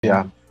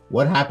Yeah.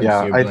 What happens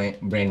Yeah, to your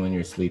brain when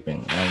you're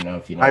sleeping? I don't know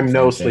if you know. I'm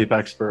no sleep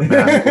expert,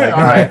 man.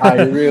 Like,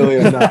 I really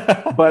am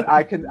not. But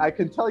I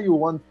can tell you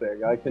one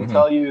thing. I can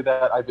tell you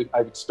that I've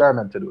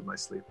experimented with my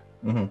sleep.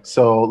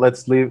 So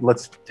let's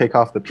take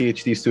off the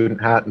PhD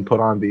student hat and put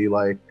on the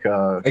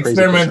crazy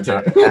person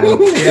hat.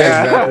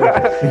 Yeah.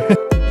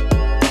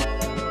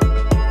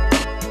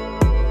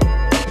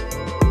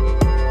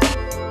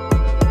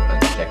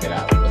 Check it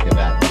out. Look at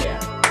that. Yeah.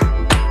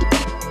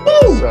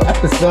 Woo! So,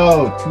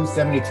 episode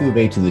 272 of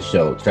A to the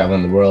Show.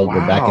 Traveling the world. Wow.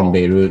 We're back in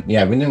Beirut.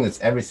 Yeah, we've been doing this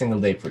every single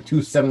day for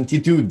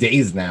 272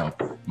 days now,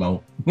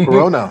 Mo.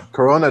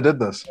 Corona did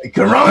this.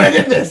 Corona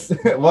did this.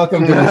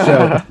 Welcome to the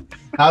show.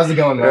 How's it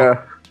going, Mo?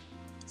 Yeah.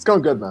 It's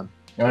going good, man.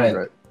 All right.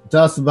 Great.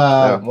 Tell us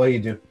about what do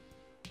you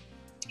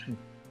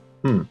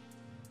do?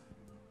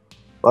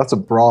 That's a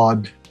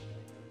broad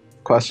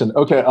question.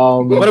 Okay.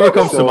 Whatever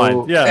comes to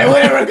mind. Yeah.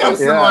 Whatever comes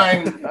to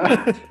mind.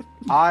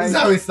 This is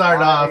how we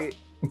start off.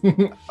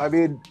 I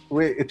mean,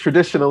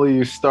 traditionally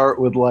you start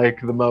with like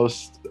the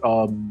most,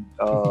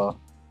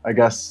 I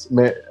guess,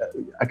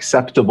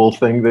 acceptable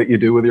thing that you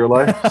do with your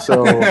life.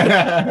 So,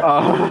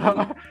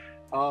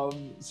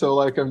 so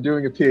like I'm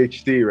doing a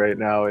PhD right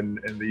now in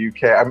the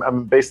UK.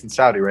 I'm based in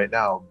Saudi right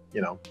now.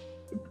 You know,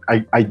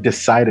 I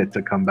decided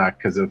to come back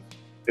because it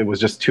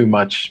was just too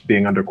much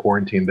being under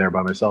quarantine there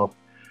by myself.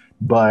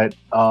 But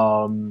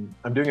I'm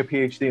doing a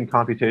PhD in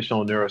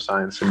computational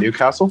neuroscience in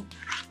Newcastle.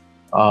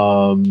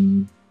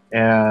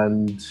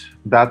 And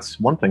that's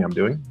one thing I'm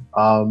doing.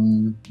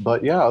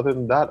 But yeah, other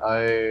than that,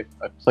 I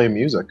play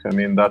music. I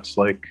mean, that's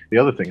like the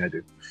other thing I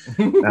do.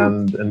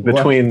 And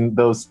between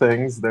those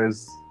things,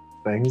 there's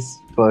things.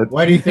 But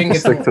why do you think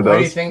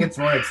it's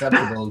more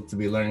acceptable to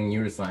be learning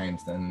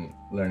neuroscience than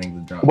learning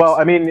the drums? Well,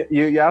 I mean,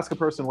 you ask a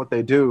person what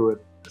they do,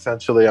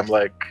 essentially I'm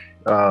like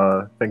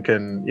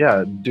thinking,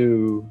 yeah,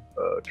 do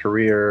a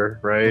career,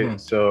 right?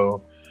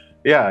 So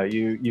yeah,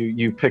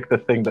 you pick the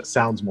thing that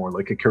sounds more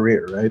like a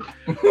career, right?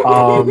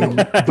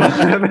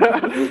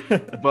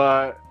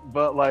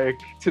 But like,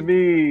 to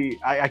me,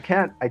 I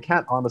can't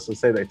honestly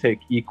say they take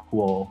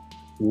equal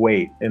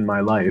weight in my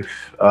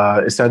life,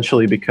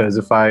 essentially because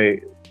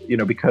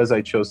because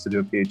I chose to do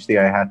a PhD,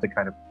 I had to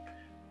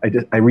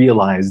I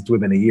realized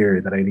within a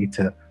year that I need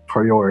to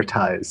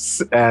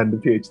prioritize, and the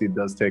PhD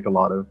does take a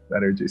lot of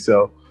energy.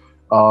 So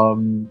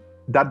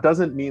that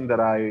doesn't mean that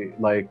I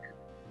like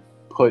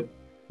put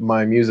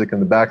my music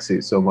in the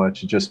backseat so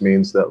much. It just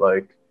means that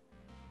like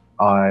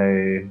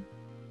I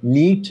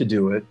need to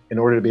do it in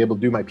order to be able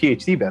to do my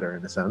PhD better,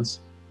 in a sense.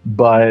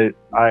 But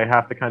I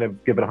have to kind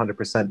of give it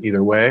 100%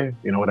 either way,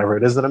 whatever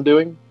it is that I'm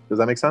doing. Does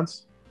that make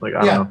sense? Like,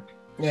 I don't know.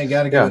 Yeah, you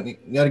gotta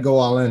go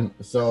all in.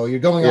 So you're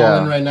going all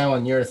in right now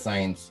on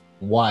neuroscience.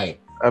 Why?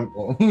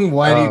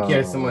 Why do you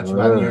care so much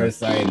about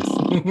neuroscience?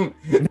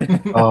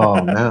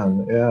 Oh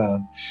man, yeah.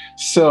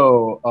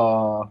 So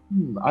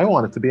I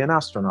wanted to be an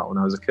astronaut when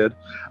I was a kid.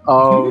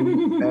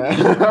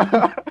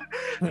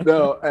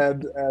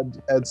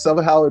 And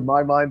somehow in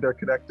my mind they're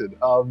connected.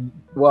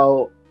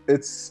 Well,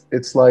 it's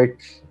like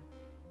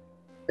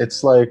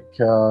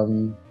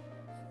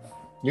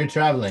you're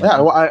traveling.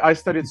 Yeah, well, I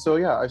studied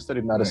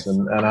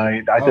medicine, nice.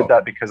 And I did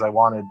that because I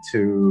wanted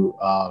to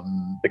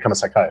become a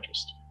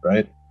psychiatrist,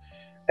 right?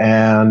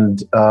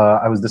 And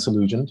I was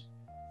disillusioned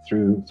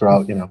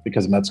throughout,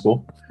 because of med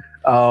school,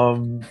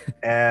 and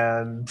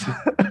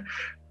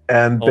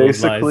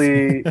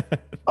basically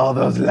all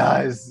those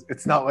lies.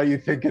 It's not what you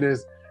think it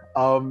is.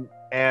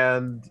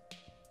 And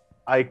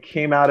I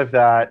came out of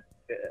that,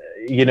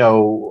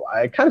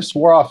 I kind of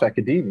swore off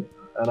academia.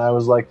 And I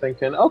was like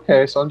thinking,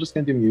 okay, so I'm just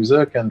going to do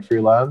music and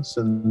freelance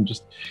and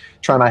just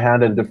try my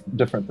hand at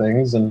different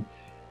things. And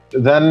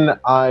then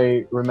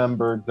I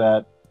remembered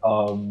that,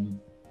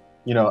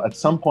 at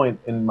some point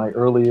in my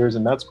early years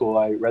in med school,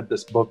 I read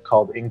this book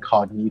called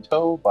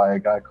Incognito by a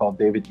guy called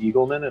David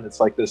Eagleman. And it's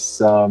like this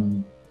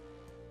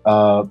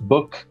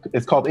book.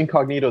 It's called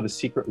Incognito, The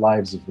Secret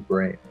Lives of the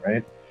Brain,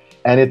 right?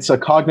 And it's a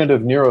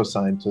cognitive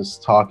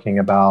neuroscientist talking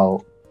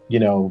about,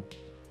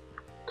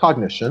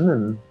 cognition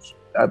and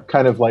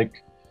kind of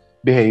like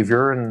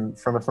behavior and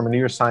from a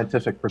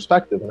neuroscientific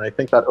perspective. And I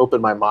think that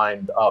opened my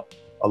mind up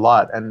a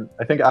lot. And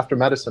I think after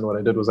medicine, what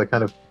I did was I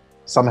kind of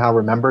somehow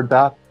remembered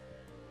that.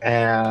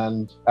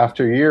 And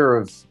after a year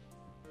of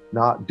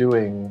not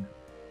doing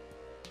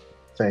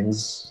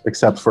things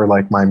except for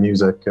like my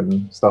music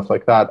and stuff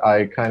like that,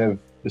 I kind of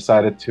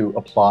decided to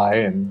apply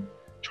and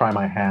try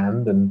my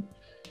hand. And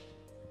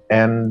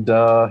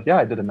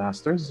I did a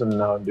master's, and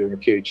now I'm doing a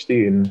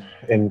PhD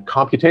in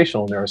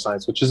computational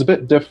neuroscience, which is a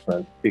bit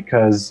different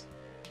because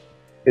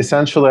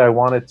essentially I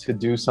wanted to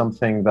do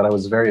something that I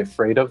was very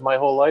afraid of my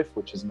whole life,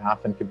 which is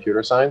math and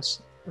computer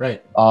science.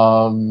 Right.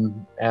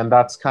 And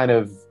that's kind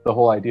of the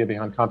whole idea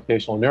behind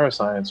computational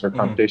neuroscience or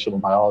computational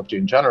biology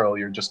in general.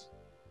 You're just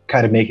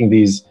kind of making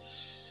these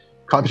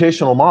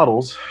computational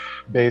models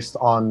based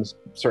on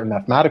certain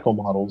mathematical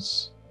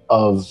models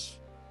of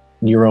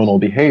neuronal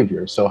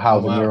behavior, so how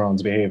the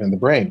neurons behave in the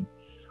brain.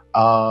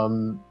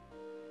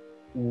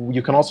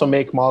 You can also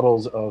make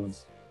models of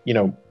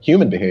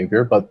human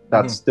behavior, but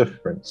that's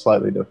different,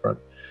 slightly different.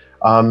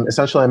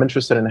 Essentially, I'm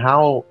interested in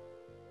how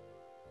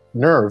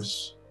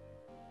nerves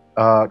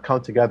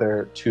come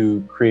together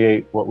to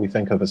create what we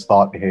think of as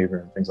thought, behavior,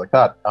 and things like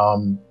that.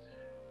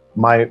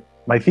 My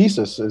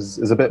thesis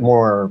is a bit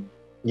more,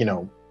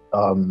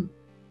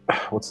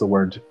 what's the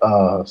word?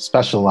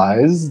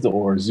 Specialized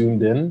or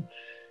zoomed in.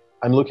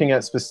 I'm looking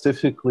at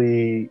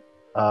specifically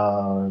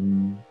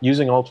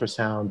using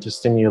ultrasound to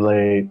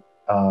stimulate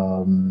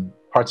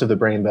parts of the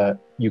brain that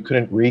you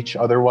couldn't reach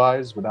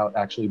otherwise without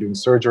actually doing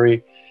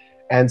surgery,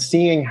 and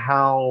seeing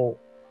how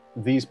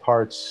these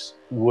parts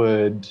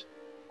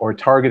or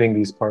targeting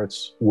these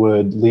parts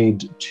would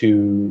lead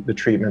to the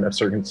treatment of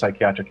certain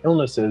psychiatric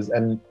illnesses,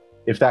 and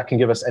if that can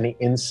give us any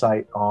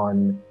insight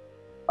on,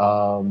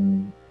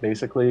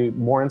 basically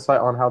more insight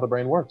on how the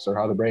brain works, or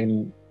how the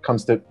brain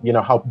comes to,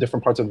 how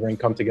different parts of the brain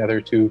come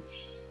together to,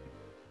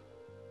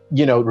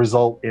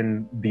 result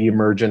in the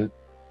emergent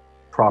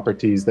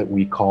properties that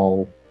we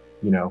call,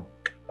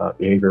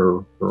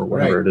 behavior or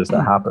whatever it is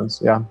that happens.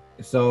 Yeah.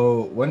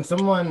 So when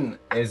someone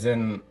has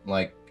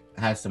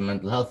some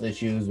mental health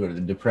issues, whether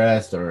they're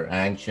depressed or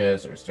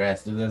anxious or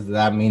stressed, does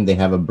that mean they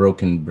have a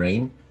broken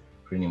brain?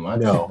 Pretty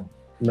much.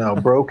 No,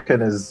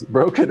 broken is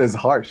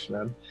harsh,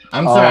 man.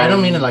 I'm sorry, I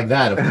don't mean it like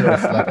that.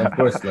 Of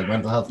course,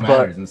 mental health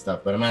matters and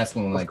stuff. But I'm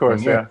asking,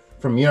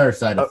 from your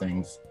side of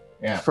things.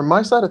 Yeah. From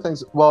my side of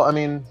things, well, I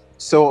mean,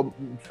 so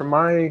from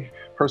my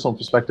personal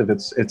perspective,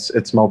 it's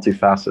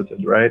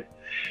multifaceted, right?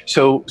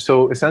 So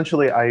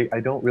essentially, I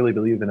don't really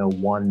believe in a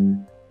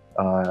one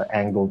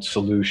angled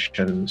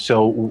solution.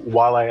 So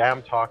while I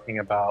am talking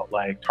about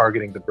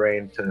targeting the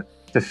brain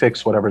to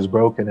fix whatever's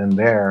broken in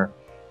there,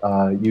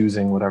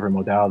 using whatever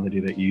modality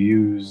that you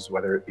use,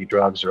 whether it be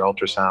drugs or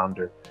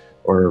ultrasound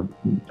or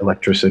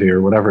electricity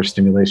or whatever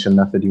stimulation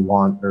method you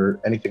want or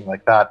anything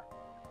like that,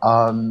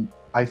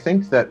 I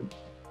think that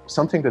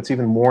something that's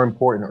even more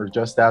important, or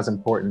just as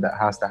important, that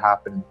has to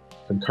happen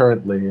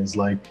concurrently is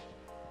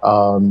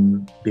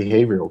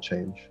behavioral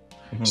change.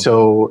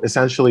 So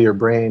essentially your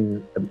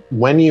brain,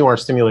 when you are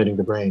stimulating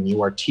the brain,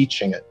 you are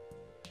teaching it.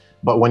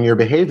 But when you're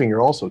behaving,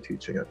 you're also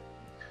teaching it.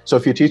 So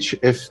if you teach,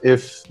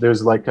 if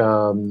there's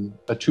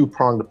a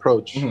two-pronged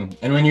approach. And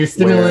when you're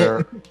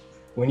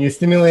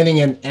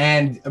stimulating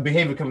and a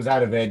behavior comes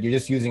out of it, you're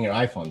just using your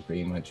iPhone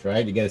pretty much,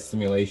 right? You get a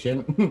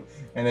stimulation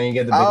and then you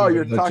get the behavior. Oh,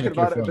 you're talking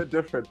about it a bit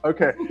different.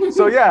 Okay.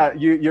 So yeah,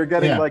 you're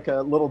getting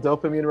a little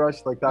dopamine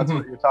rush, that's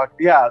what you're talking.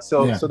 Yeah.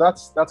 So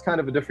that's kind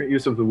of a different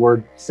use of the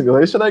word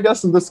stimulation, I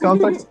guess, in this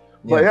context.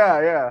 But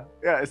yeah,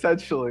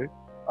 essentially.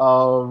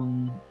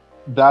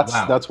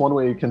 That's one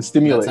way you can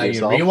stimulate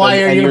yourself.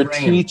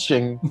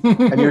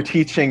 You're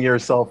teaching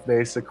yourself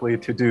basically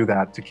to do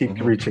that, to keep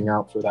reaching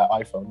out for that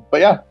iPhone. But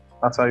yeah,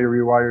 that's how you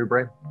rewire your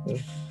brain.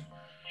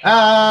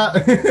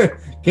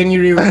 Can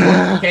you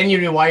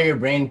rewire your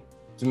brain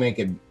to make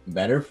it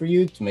better for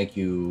you, to make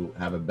you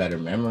have a better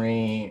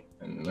memory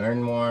and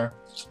learn more?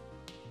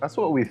 That's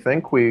what we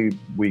think we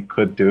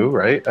could do,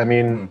 right? I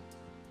mean,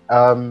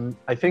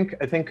 I think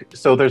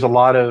so. There's a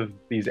lot of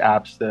these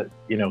apps that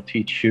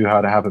teach you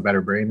how to have a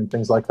better brain and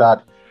things like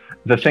that.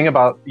 The thing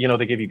about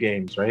they give you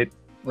games, right?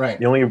 Right.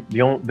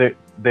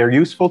 They're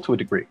useful to a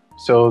degree.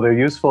 So they're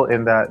useful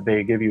in that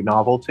they give you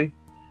novelty.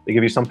 They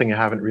give you something you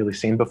haven't really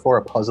seen before,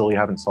 a puzzle you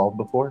haven't solved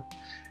before.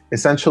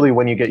 Essentially,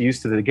 when you get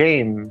used to the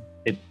game,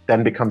 it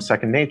then becomes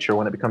second nature.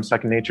 When it becomes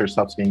second nature, it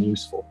stops being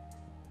useful.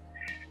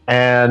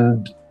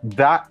 And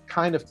that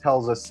kind of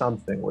tells us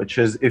something, which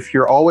is if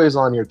you're always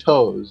on your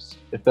toes,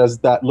 if there's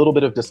that little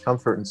bit of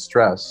discomfort and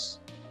stress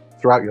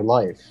throughout your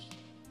life,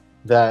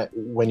 that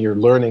when you're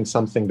learning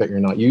something that you're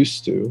not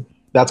used to,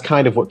 that's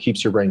kind of what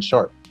keeps your brain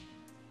sharp.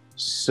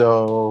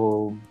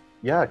 So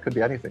yeah, it could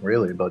be anything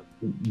really, but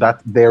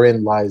that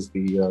therein lies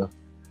the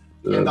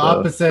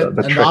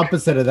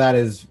opposite of that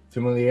is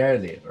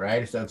familiarity,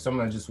 right? So if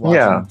someone's just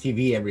watching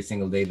TV every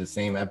single day, the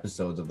same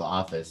episodes of The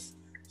Office.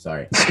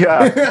 Sorry.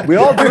 Yeah, we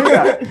all do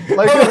that. We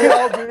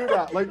all do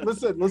that.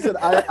 Listen,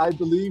 I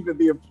believe in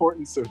the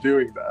importance of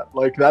doing that.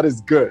 That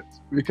is good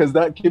because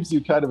that gives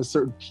you kind of a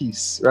certain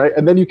peace, right?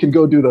 And then you can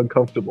go do the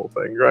uncomfortable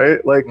thing, right?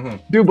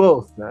 Do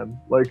both, man.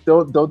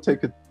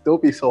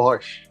 Don't be so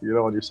harsh,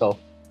 on yourself.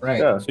 Right.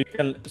 Yeah.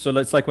 So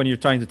it's like when you're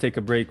trying to take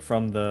a break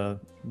from the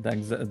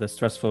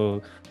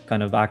stressful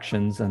kind of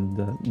actions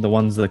and the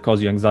ones that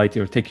cause you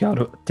anxiety or take you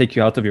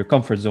out of your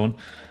comfort zone,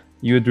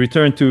 you would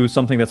return to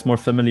something that's more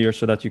familiar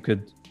so that you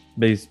could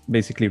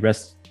basically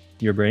rest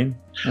your brain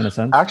in a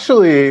sense.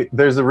 Actually,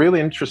 there's a really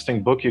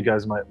interesting book you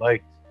guys might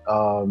like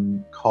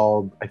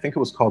called, I think it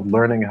was called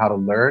Learning How to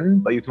Learn,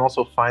 but you can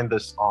also find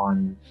this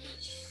on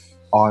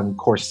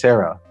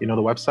Coursera, the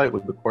website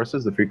with the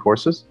courses, the free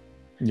courses.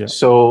 Yeah.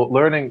 So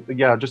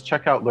just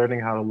check out Learning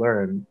How to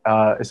Learn.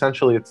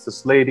 Essentially, it's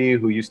this lady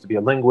who used to be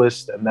a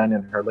linguist and then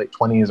in her late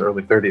 20s,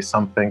 early 30s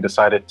something,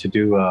 decided to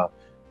do a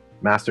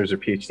master's or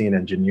PhD in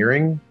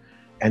engineering.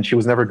 And she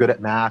was never good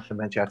at math, and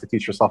then she had to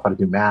teach herself how to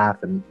do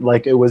math, and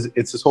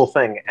it's this whole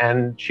thing.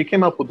 And she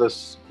came up with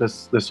this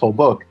whole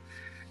book,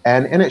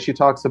 and in it she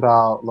talks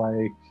about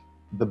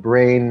the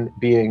brain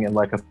being in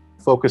a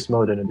focus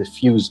mode and a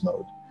diffuse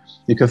mode.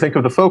 You can think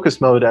of the focus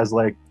mode as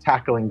like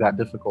tackling that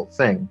difficult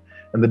thing,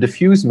 and the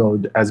diffuse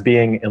mode as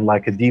being in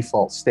like a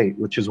default state,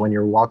 which is when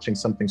you're watching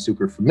something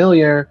super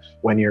familiar,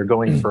 when you're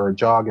going for a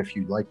jog if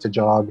you like to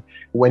jog,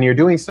 when you're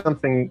doing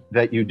something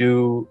that you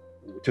do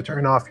to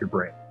turn off your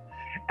brain.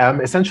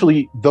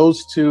 Essentially,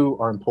 those two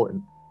are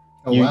important.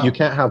 You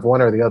can't have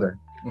one or the other.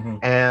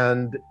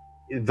 And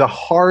the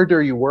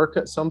harder you work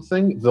at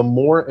something, the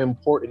more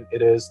important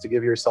it is to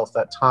give yourself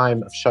that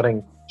time of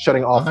shutting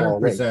off while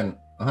awake.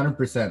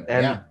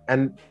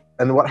 100%.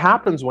 And what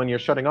happens when you're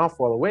shutting off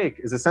while awake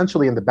is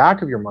essentially in the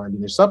back of your mind,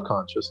 in your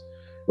subconscious,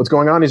 what's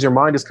going on is your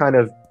mind is kind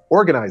of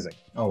organizing.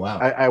 Oh wow!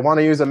 I want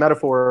to use a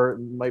metaphor,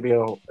 maybe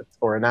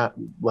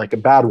like a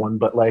bad one,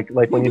 but like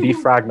when you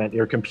defragment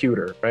your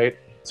computer, right?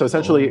 So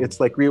essentially, it's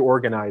like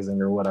reorganizing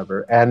or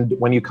whatever. And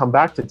when you come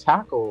back to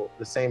tackle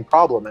the same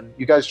problem, and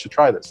you guys should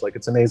try this, like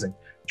it's amazing.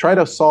 Try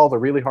to solve a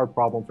really hard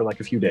problem for like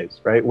a few days,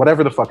 right?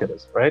 Whatever the fuck it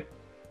is, right?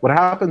 What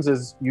happens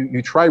is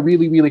you try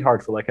really, really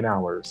hard for like an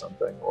hour or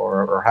something,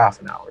 or half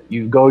an hour.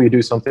 You go, you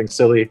do something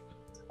silly.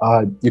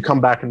 You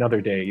come back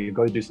another day. You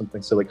go do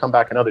something silly, come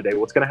back another day.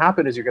 What's going to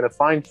happen is you're going to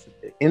find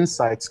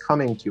insights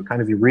coming to you,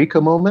 kind of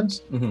eureka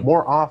moments,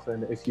 more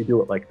often if you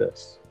do it like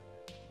this.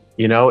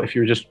 You know, if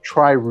you just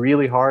try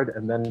really hard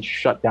and then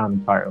shut down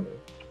entirely.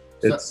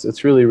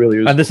 It's really, really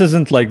useful. And this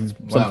isn't like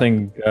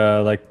something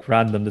like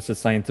random. This is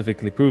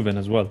scientifically proven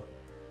as well.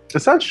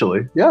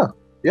 Essentially, yeah.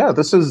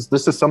 This is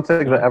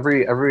something that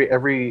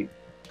every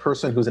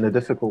person who's in a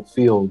difficult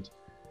field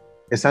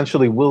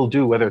essentially will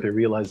do, whether they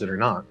realize it or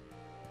not.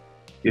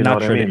 You know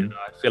what I mean?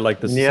 I feel like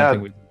this is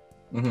something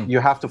you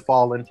have to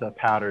fall into a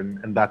pattern,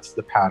 and that's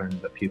the pattern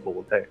that people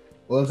will take.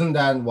 Well, isn't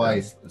that why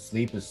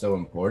sleep is so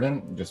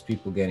important? Just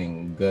people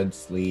getting good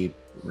sleep,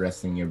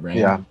 resting your brain.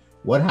 Yeah.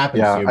 What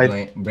happens to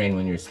your brain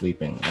when you're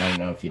sleeping? I don't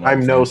know if you know.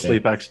 I'm no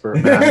sleep expert,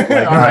 man.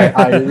 Like,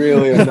 I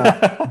really am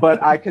not.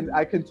 But I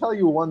can tell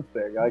you one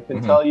thing. I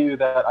can tell you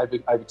that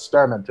I've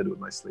experimented with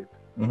my sleep.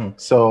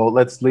 So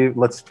let's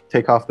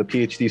take off the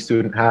PhD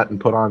student hat and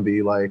put on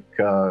the like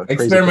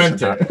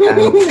experimenter.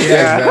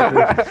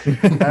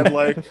 And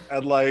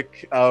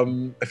like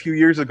a few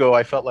years ago,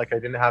 I felt like I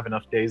didn't have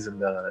enough days in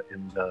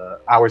the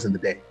hours in the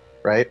day,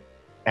 right?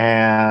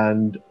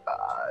 And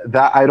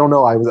that I don't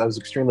know. I was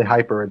extremely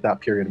hyper at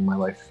that period in my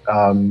life,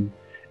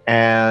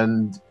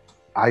 and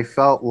I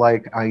felt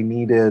like I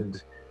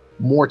needed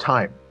more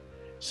time.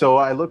 So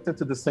I looked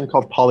into this thing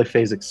called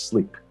polyphasic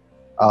sleep.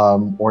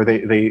 Or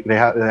they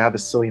have a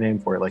silly name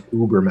for it, like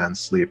Uberman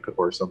sleep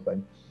or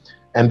something.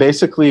 And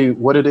basically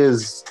what it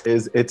is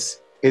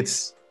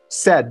it's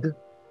said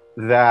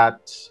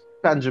that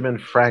Benjamin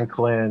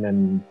Franklin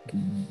and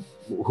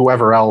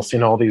whoever else, you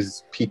know, all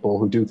these people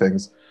who do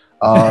things,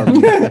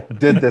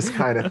 did this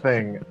kind of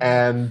thing.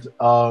 And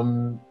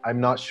I'm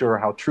not sure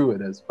how true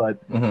it is, but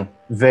the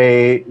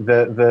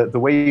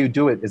way you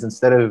do it is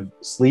instead of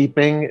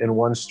sleeping in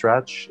one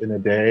stretch in a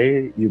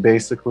day, you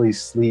basically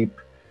sleep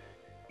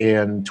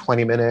in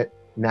 20-minute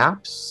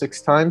naps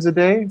 6 times a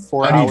day,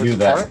 4 hours. How do you do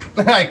that?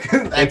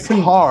 It's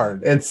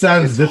hard. It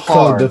sounds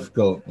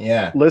difficult.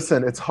 Yeah.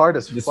 Listen, it's hard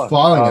as just fuck.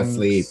 Falling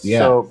asleep. Yeah.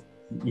 So,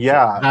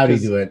 yeah. How do you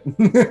do it?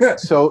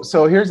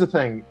 so here's the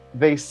thing.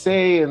 They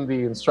say in the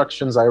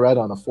instructions I read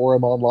on a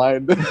forum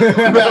online. As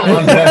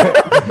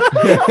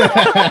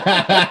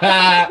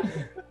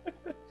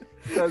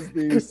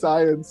the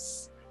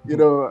science,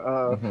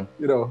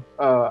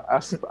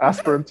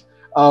 aspirant.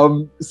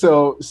 I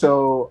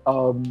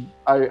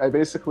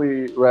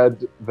basically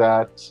read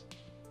that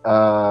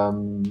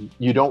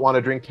you don't want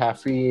to drink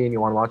caffeine,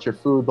 you want to watch your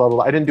food, blah, blah,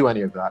 blah. I didn't do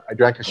any of that. I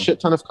drank a shit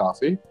ton of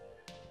coffee,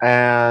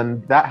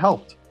 and that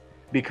helped,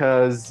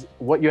 because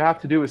what you have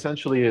to do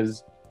essentially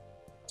is,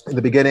 in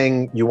the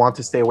beginning, you want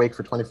to stay awake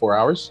for 24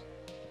 hours,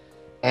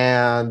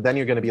 and then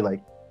you're going to be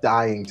like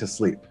dying to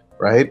sleep,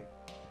 right?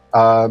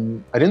 I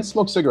didn't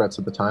smoke cigarettes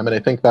at the time, and I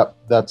think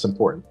that's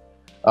important.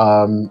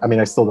 I mean,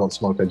 I still don't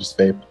smoke, I just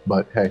vape,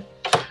 but hey,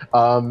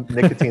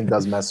 nicotine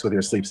does mess with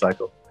your sleep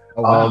cycle.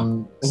 Oh,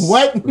 wow.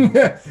 What?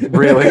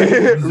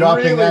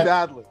 really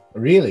badly.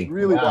 Really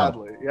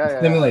badly. Yeah.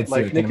 Stimulates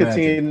like you,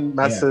 nicotine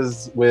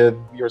messes with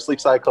your sleep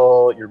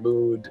cycle, your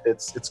mood.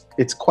 It's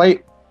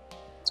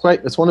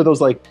one of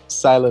those like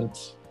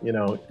silent,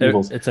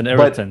 evils. It's an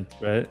irritant,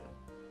 right?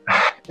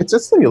 It's a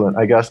stimulant,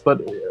 I guess,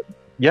 but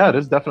yeah, it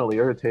is definitely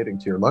irritating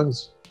to your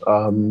lungs.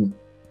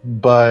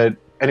 But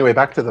anyway,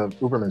 back to the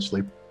Uberman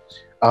sleep.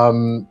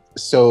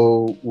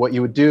 So what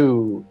you would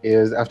do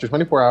is, after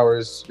 24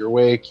 hours, you're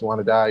awake, you want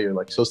to die, you're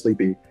like so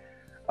sleepy.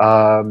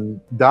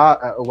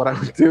 What I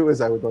would do is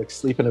I would like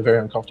sleep in a very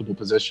uncomfortable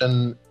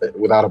position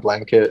without a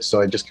blanket.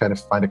 So I just kind of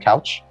find a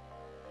couch,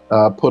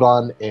 put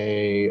on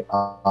a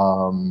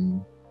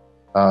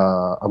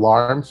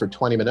alarm for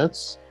 20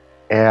 minutes.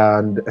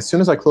 And as soon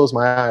as I close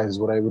my eyes,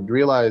 what I would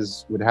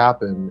realize would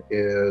happen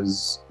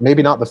is,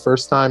 maybe not the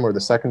first time or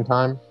the second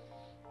time,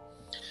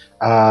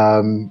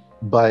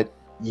 but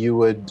you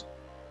would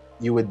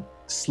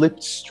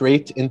slip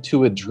straight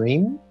into a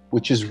dream,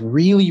 which is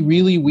really,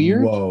 really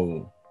weird.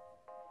 Whoa.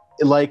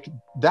 Like,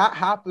 that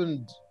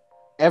happened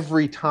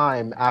every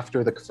time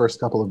after the first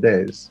couple of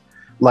days.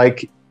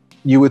 Like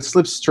you would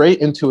slip straight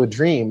into a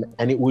dream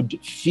and it would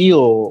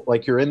feel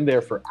like you're in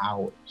there for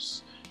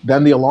hours.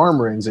 Then the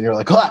alarm rings and you're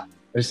like, ah!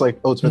 And it's like,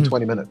 oh, it's been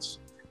 20 minutes.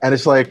 And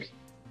it's like,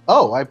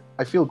 oh,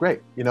 I feel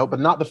great, you know, but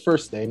not the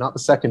first day, not the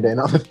second day,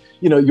 not the,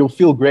 you know, you'll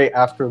feel great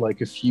after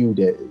like a few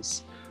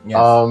days. Yes.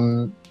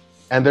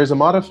 And there's a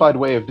modified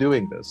way of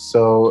doing this.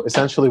 So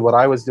essentially what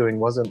I was doing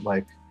wasn't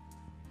like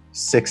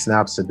 6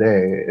 naps a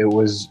day. It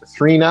was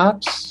 3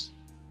 naps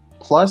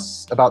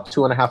plus about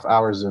 2.5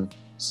 hours of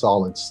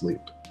solid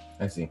sleep.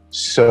 I see.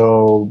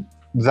 So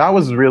that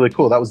was really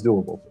cool. That was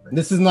doable for me.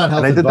 This is not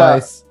health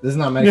advice. This is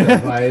not medical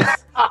advice.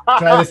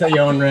 Try this at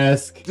your own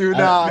risk. Do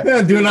not.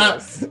 Do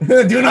not.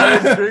 Do not.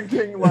 I was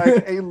drinking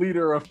like a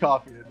liter of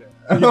coffee a day.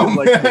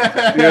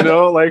 You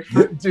know, like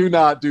do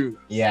not do this.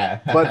 Yeah.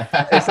 But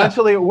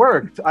essentially it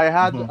worked. I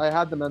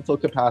had the mental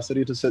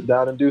capacity to sit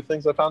down and do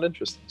things I found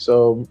interesting.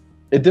 So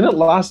it didn't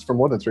last for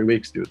more than 3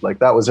 weeks, dude. Like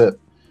that was it.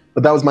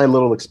 But that was my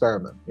little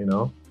experiment, you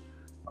know?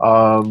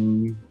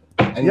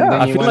 And yeah,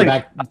 then I you feel went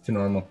like back to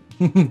normal.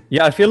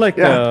 yeah, I feel like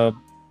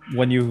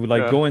when you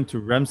like go into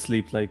REM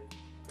sleep, like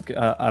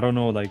I don't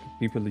know, like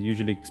people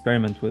usually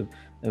experiment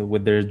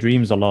with their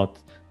dreams a lot,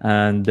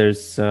 and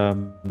there's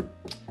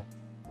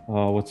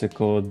what's it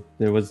called?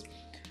 There's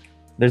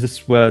this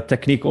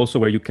technique also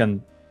where you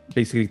can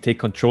basically take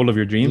control of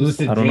your dreams.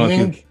 Lucid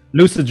dreaming?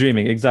 Lucid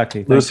dreaming,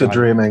 exactly. Lucid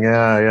dreaming,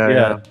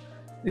 yeah.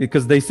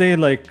 Because they say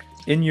like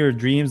in your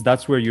dreams,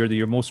 that's where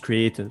you're most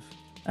creative.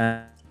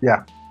 And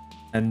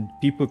and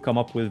people come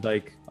up with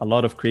like a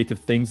lot of creative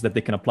things that they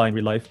can apply in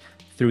real life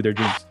through their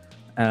dreams.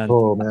 And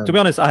to be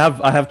honest, I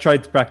have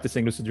tried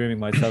practicing lucid dreaming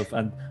myself,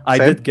 and I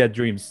did get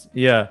dreams.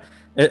 I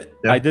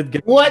did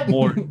get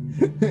more.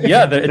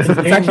 It's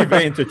actually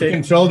very entertaining.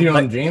 Control your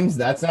own dreams.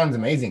 That sounds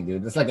amazing,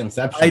 dude. It's like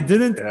Inception. I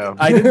didn't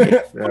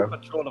get full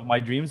control of my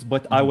dreams,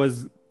 but I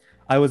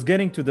was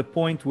getting to the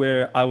point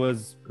where I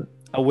was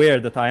aware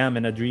that I am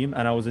in a dream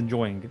and I was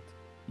enjoying it.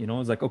 You know,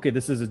 it's like, okay,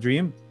 this is a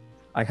dream.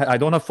 I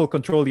don't have full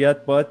control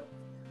yet, but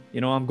you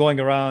know, I'm going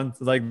around.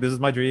 It's like, this is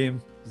my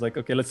dream. It's like,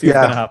 okay, let's see what's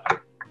gonna happen.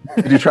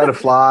 Did you try to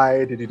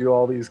fly? Did you do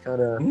all these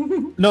kind of?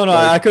 No,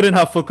 I couldn't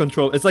have full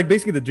control. It's like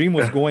basically the dream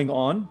was going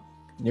on,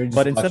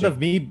 but instead of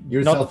me,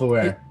 you're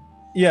self-aware.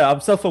 Yeah,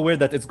 I'm self-aware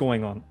that it's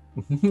going on,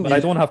 but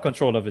I don't have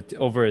control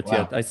over it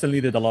yet. I still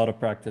needed a lot of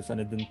practice, and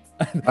it didn't.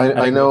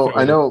 I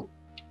know.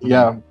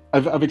 Yeah,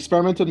 I've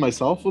experimented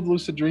myself with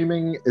lucid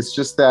dreaming. It's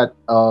just that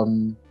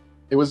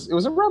it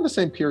was around the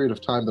same period of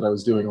time that I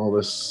was doing all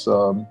this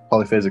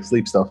polyphasic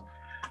sleep stuff,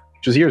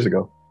 which was years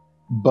ago.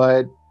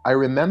 But I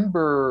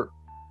remember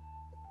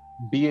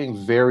being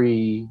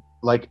very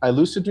like, I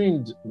lucid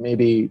dreamed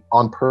maybe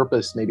on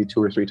purpose, maybe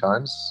 2 or 3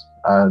 times,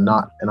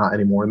 not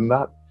any more than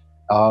that.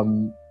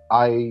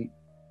 I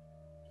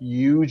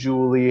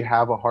usually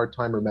have a hard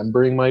time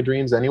remembering my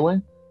dreams anyway.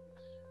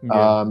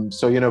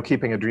 So, you know,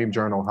 keeping a dream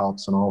journal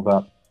helps and all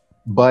that.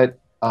 But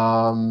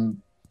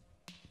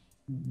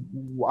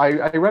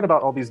I read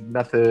about all these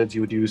methods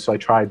you would use, so I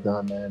tried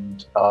them.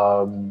 And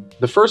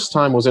the first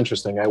time was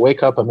interesting. I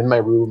wake up, I'm in my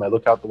room, I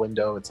look out the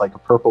window, it's like a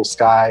purple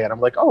sky, and I'm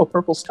like, oh, a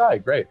purple sky,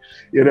 great.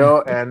 You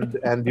know,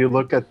 and you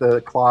look at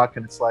the clock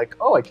and it's like,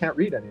 oh, I can't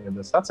read any of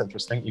this. That's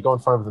interesting. You go in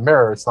front of the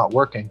mirror, it's not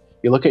working.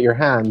 You look at your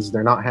hands,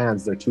 they're not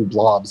hands, they're 2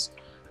 blobs.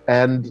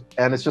 And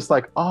it's just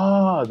like,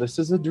 this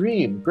is a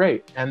dream,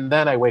 great. And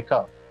then I wake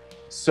up.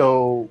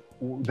 So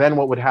then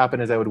what would happen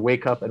is I would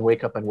wake up and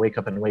wake up and wake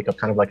up and wake up,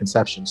 kind of like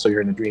Inception. So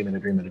you're in a dream and a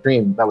dream and a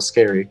dream. That was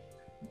scary.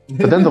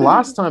 But then the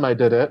last time I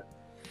did it,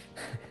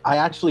 I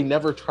actually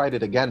never tried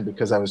it again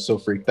because I was so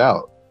freaked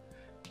out.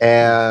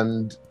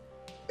 And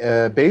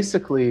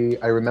basically,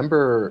 I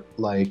remember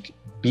like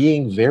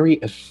being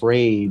very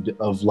afraid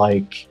of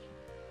like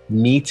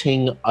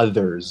meeting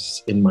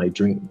others in my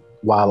dream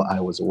while I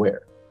was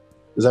aware.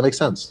 Does that make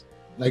sense?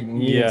 Like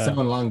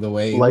someone along the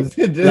way, like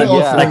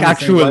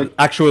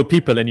actual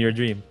people in your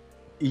dream.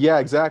 Yeah,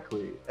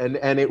 exactly.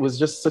 And it was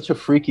just such a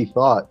freaky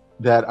thought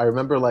that I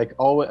remember like,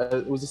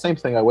 it was the same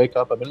thing. I wake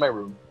up, I'm in my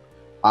room,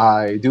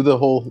 I do the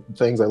whole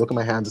things, I look at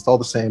my hands, it's all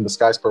the same, the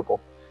sky's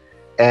purple.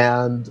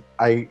 And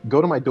I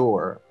go to my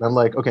door and I'm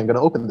like, okay, I'm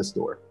gonna open this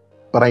door.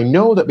 But I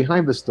know that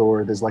behind this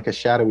door, there's like a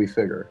shadowy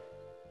figure.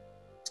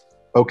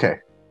 Okay,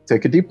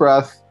 take a deep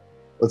breath,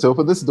 let's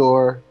open this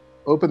door.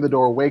 Open the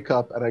door, wake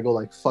up, and I go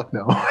like, fuck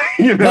no.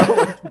 You know,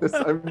 like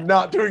I'm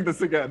not doing this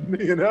again,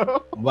 you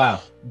know?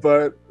 Wow.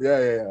 But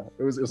yeah.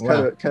 It was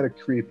kind of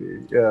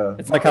creepy. Yeah.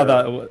 It's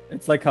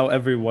like how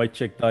every white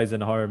chick dies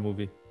in a horror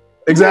movie.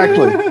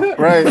 Exactly.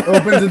 Right.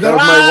 Opens the door.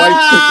 My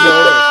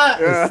white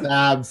chick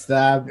moment.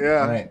 Stab.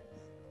 Yeah. Right.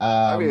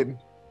 I mean,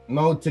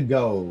 mode to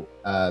go.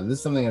 This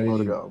is something I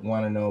really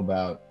want to know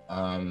about.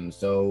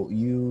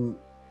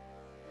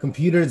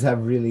 Computers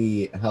have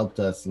really helped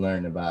us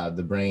learn about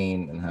the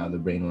brain and how the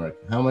brain works.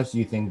 How much do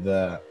you think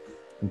the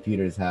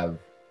computers have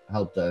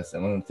helped us,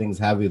 and what things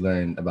have we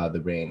learned about the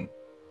brain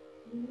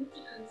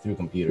through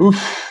computers?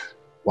 Oof.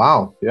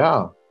 Wow.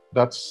 Yeah,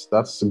 that's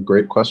a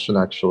great question,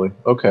 actually.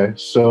 Okay,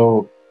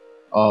 so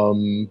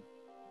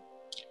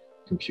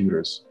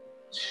computers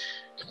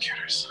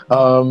Computers.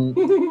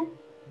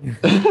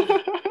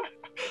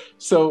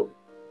 So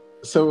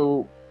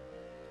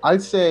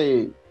I'd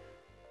say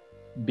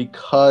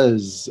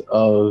because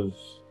of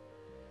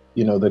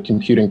the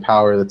computing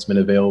power that's been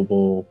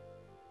available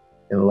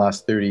in the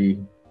last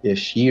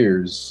 30-ish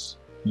years,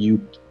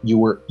 you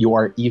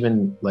are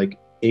even like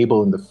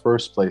able in the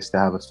first place to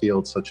have a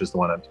field such as the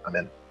one I'm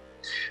in.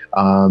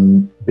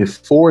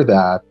 Before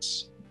that,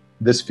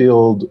 this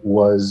field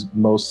was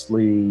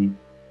mostly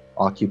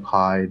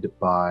occupied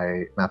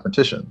by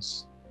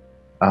mathematicians,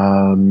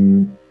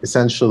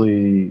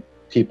 essentially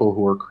people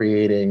who are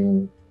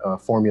creating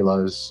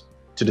formulas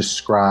to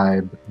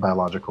describe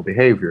biological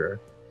behavior,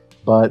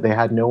 but they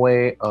had no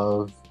way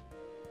of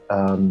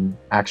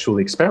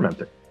actually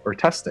experimenting or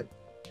testing.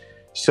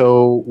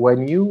 So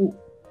when you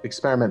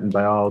experiment in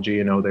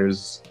biology,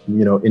 there's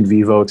in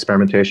vivo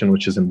experimentation,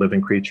 which is in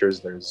living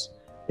creatures. There's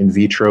in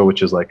vitro,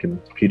 which is like in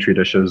petri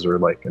dishes or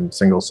like in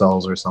single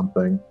cells or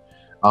something.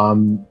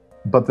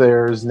 But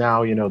there's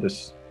now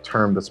this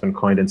term that's been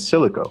coined in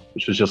silico,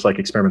 which is just like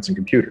experiments in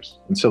computers,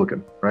 in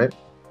silicon, right?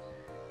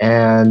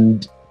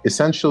 And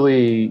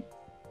essentially,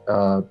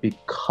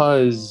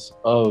 because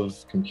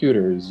of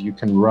computers, you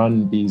can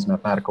run these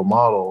mathematical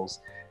models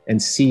and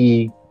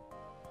see,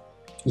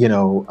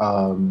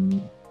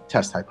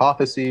 test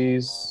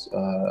hypotheses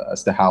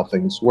as to how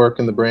things work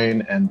in the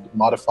brain and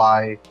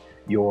modify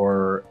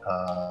your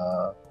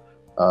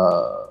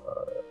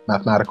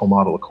mathematical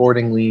model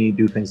accordingly,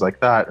 do things like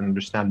that, and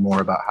understand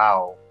more about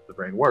how the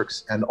brain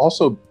works. And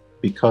also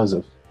because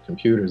of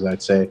computers,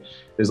 I'd say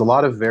there's a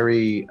lot of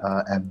very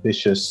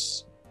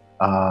ambitious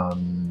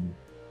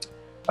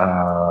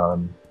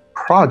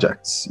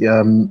projects.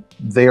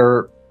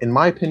 They're, in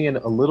my opinion,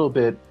 a little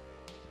bit,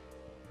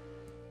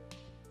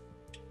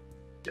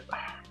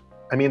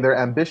 they're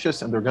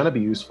ambitious and they're going to be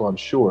useful, I'm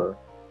sure,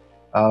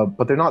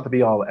 but they're not the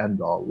be-all,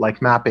 end-all,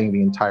 like mapping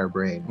the entire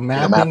brain.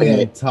 Mapping the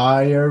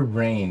entire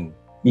brain.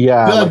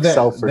 Yeah, like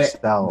cell for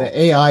cell. The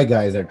AI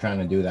guys are trying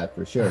to do that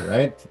for sure,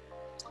 right?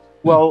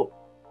 Well,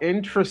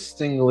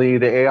 interestingly,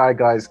 the AI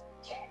guys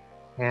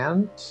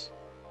can't.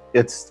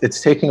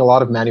 It's taking a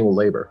lot of manual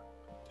labor.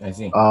 I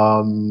see.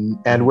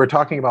 And we're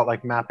talking about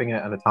like mapping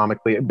it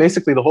anatomically.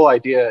 Basically, the whole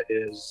idea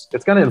is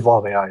it's going to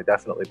involve AI,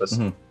 definitely, but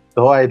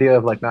the whole idea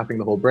of like mapping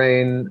the whole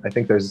brain, I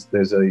think there's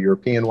a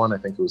European one. I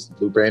think it was the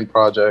Blue Brain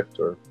Project,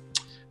 or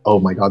oh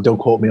my God, don't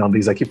quote me on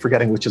these. I keep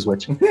forgetting which is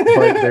which.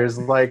 But there's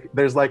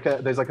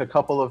a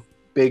couple of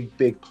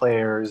big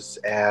players,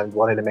 and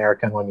one in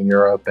America and one in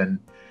Europe, and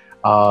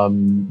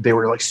they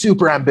were like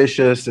super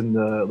ambitious in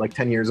the like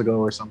 10 years ago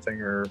or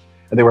something,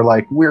 and they were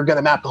like, we're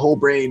gonna map the whole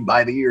brain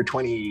by the year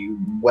 20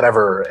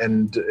 whatever,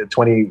 and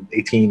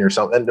 2018 or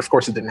something. And of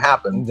course it didn't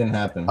happen. It didn't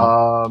happen.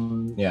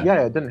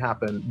 Yeah, it didn't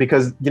happen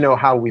because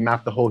how we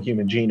map the whole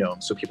human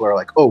genome. So people are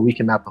like, oh, we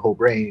can map the whole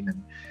brain.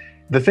 And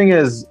the thing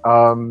is,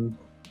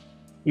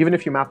 even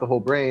if you map the whole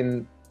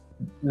brain,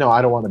 no,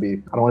 I don't want to be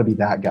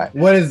that guy.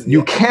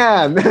 You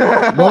can.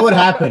 What would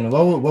happen?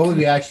 What would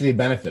we actually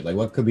benefit? Like,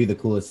 what could be the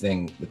coolest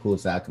thing, the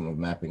coolest outcome of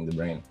mapping the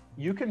brain?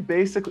 You can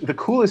basically, the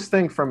coolest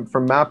thing from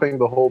mapping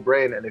the whole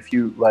brain, and if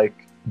you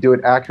like do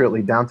it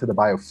accurately down to the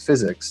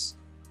biophysics,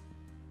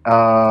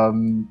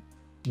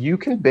 you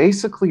can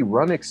basically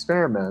run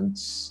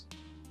experiments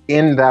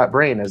in that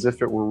brain as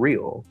if it were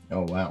real.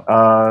 Oh, wow.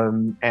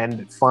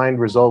 And find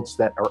results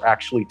that are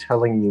actually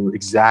telling you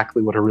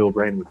exactly what a real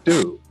brain would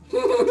do.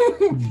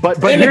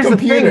 But here's the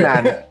thing,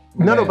 man.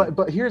 No,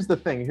 but here's the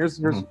thing. Here's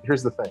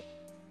the thing.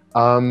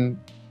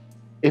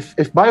 If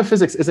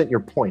biophysics isn't your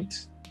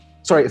point,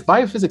 if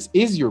biophysics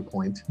is your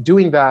point,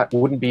 doing that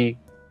wouldn't be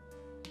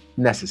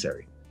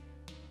necessary,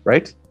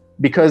 right?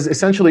 Because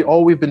essentially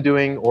all we've been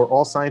doing, or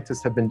all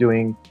scientists have been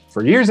doing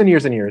for years and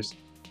years and years,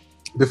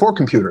 before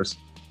computers,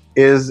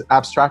 is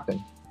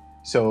abstracting.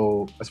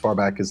 So as far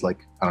back as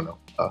like, I don't know,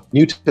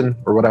 Newton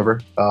or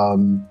whatever,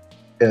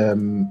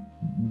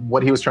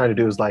 what he was trying to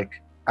do is like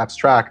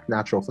abstract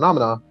natural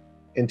phenomena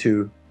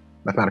into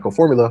mathematical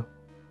formula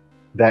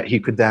that he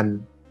could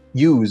then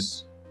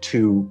use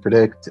to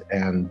predict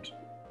and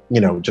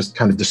just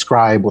kind of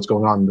describe what's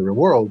going on in the real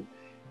world.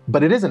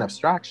 But it is an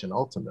abstraction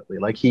ultimately.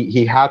 Like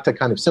he had to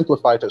kind of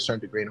simplify to a certain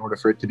degree in order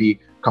for it to be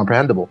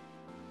comprehensible.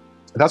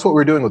 That's what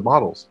we're doing with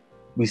models.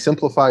 We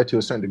simplify to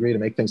a certain degree to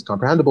make things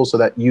comprehensible so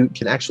that you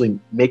can actually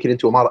make it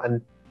into a model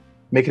and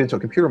make it into a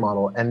computer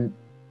model and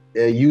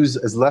use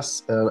as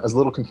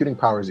little computing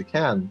power as you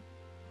can.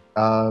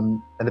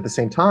 And at the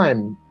same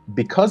time,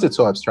 because it's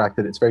so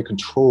abstracted, it's very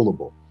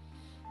controllable,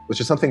 which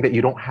is something that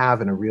you don't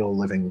have in a real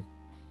living,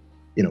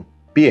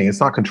 being. It's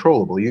not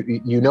controllable.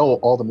 You know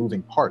all the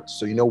moving parts,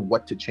 so you know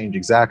what to change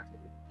exactly.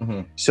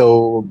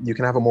 So you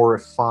can have a more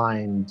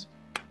refined,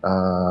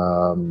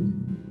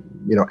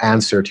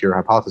 answer to your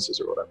hypothesis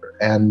or whatever.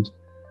 And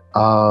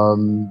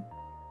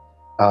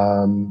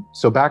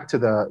so back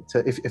to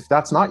if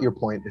that's not your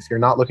point, if you're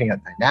not looking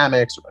at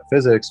dynamics or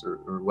physics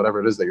or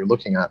whatever it is that you're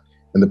looking at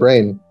in the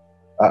brain,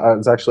 I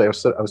was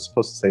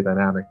supposed to say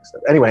dynamics.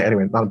 Anyway,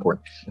 not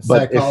important.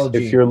 But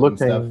if you're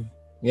looking,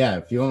 Yeah,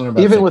 if you want to learn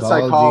about even with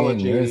psychology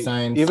psychology, and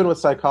neuroscience, even with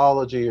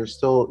psychology, you're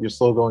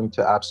still going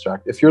to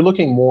abstract. If you're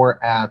looking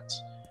more at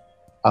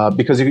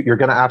because you're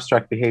going to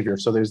abstract behavior.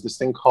 So there's this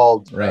thing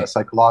called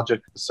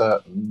psychiatric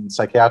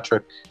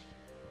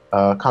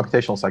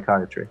computational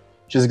psychiatry,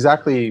 which is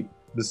exactly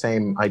the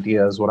same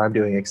idea as what I'm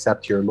doing,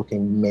 except you're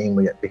looking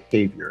mainly at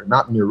behavior,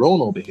 not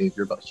neuronal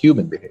behavior, but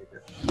human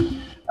behavior.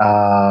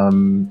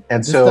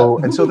 And so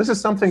this is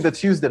something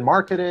that's used in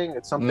marketing.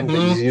 It's something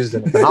that's used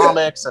in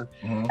economics, and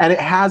and it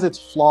has its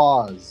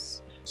flaws.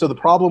 So the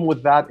problem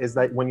with that is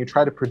that when you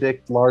try to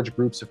predict large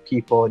groups of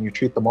people and you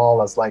treat them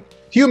all as like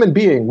human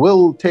being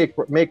will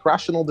make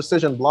rational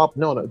decision,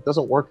 no, it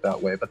doesn't work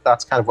that way. But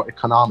that's kind of what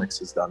economics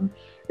has done.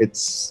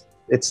 It's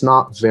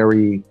not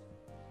very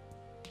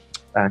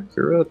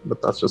accurate,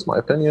 but that's just my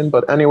opinion.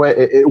 But anyway,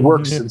 it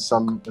works in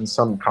some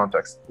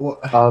context.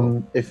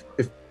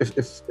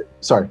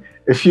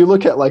 If you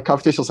look at like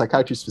computational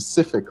psychiatry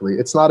specifically,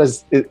 it's not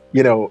as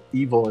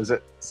evil as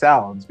it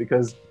sounds,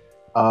 because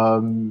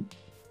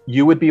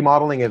you would be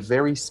modeling a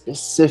very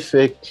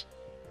specific,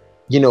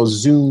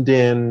 zoomed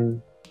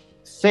in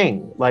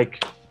thing,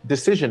 like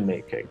decision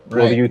making.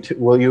 Right.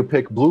 Will you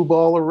pick blue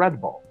ball or red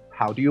ball?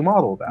 How do you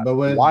model that?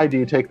 Why do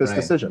you take this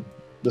decision?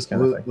 This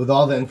kind of thing. With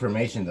all the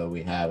information that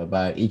we have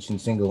about each and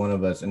single one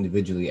of us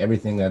individually,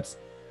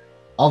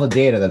 all the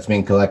data that's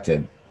being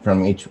collected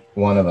from each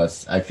one of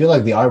us, I feel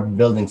like they are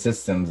building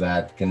systems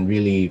that can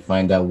really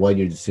find out what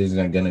your decisions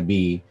are going to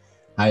be,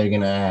 how you're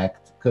going to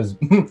act, because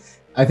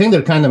I think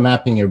they're kind of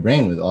mapping your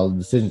brain with all the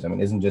decisions. I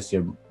mean, isn't just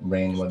your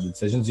brain what the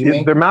decisions you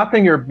make? They're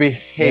mapping your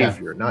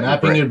behavior, not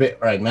mapping your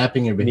brain.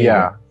 Mapping your behavior.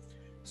 Yeah.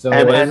 So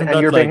and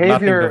your like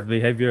behavior, mapping of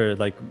behavior,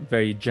 like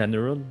very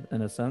general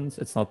in a sense.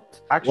 It's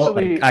not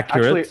actually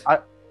accurate.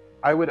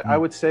 I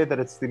would say that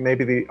it's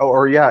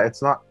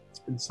it's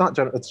not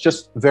general. It's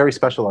just very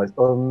specialized.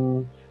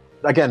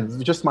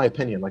 Again, just my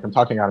opinion. Like I'm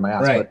talking out of my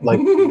ass, right. But like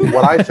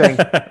what I think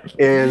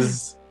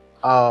is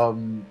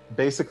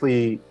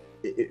basically.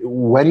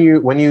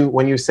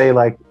 When you say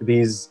like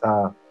these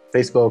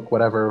Facebook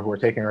whatever who are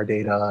taking our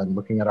data and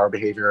looking at our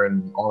behavior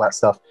and all that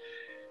stuff,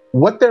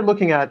 what they're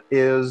looking at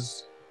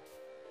is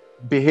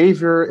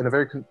behavior in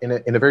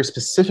a very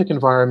specific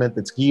environment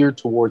that's geared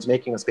towards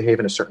making us behave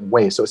in a certain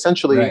way. So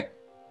essentially,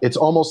 it's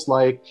almost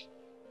like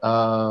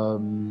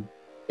what's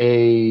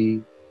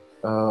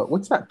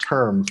that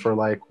term for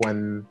like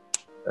when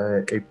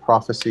a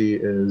prophecy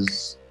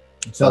is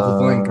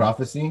self-fulfilling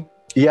prophecy?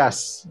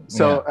 Yes.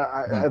 So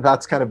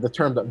that's kind of the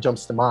term that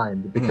jumps to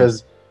mind,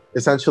 because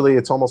essentially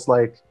it's almost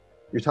like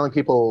you're telling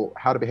people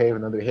how to behave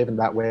and then they behave in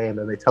that way, and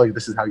then they tell you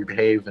this is how you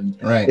behave, and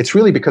it's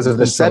really because of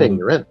the setting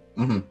you're in.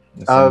 We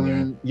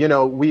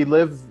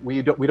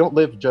don't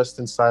live just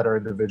inside our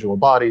individual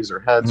bodies or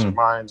heads or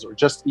minds, or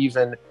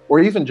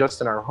even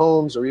just in our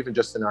homes, or even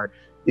just in our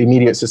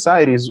immediate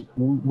societies.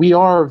 We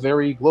are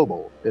very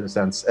global in a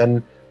sense,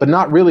 but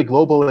not really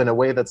global in a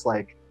way that's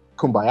like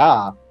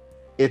kumbaya.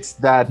 It's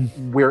that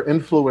we're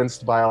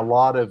influenced by a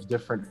lot of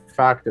different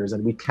factors,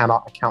 and we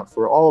cannot account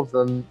for all of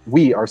them.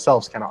 We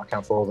ourselves cannot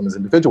account for all of them as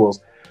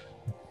individuals.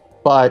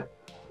 But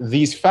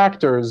these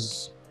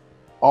factors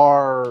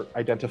are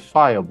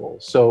identifiable.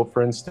 So,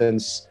 for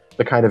instance,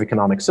 the kind of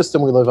economic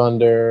system we live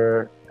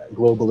under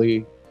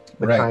globally,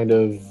 the kind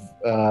of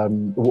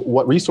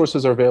what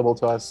resources are available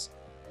to us,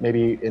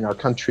 maybe in our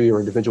country or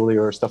individually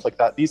or stuff like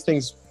that. These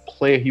things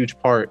play a huge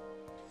part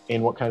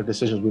in what kind of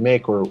decisions we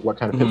make, or what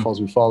kind of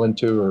pitfalls we fall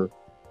into,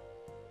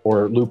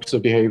 or loops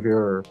of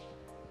behavior.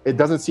 It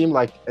doesn't seem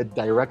like a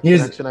direct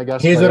connection, I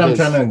guess. Here's what I'm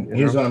trying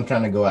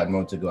to go at,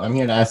 Motigo. I'm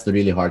here to ask the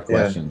really hard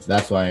questions.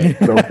 That's why.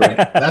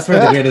 That's why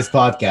the greatest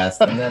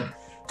podcast. And then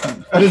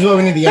this is what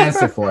we need the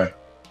answer for.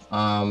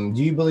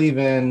 Do you believe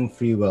in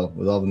free will?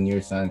 With all the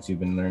neuroscience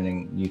you've been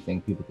learning, do you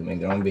think people can make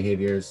their own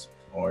behaviors,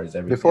 or is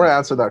everything? Before I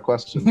answer that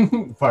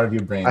question, part of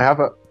your brain. I have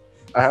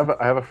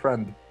a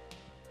friend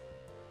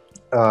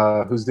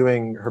who's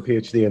doing her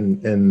PhD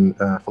in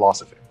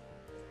philosophy.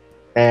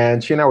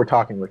 And she and I were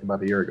talking like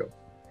about a year ago,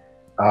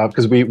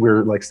 because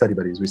we're like study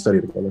buddies. We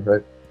study together,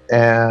 right?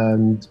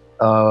 And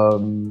I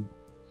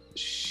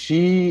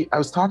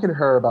was talking to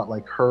her about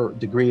like her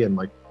degree, and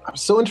like I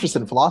was so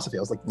interested in philosophy. I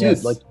was like,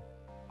 dude, like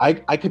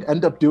I could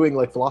end up doing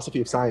like philosophy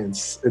of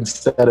science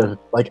instead of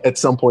like at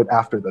some point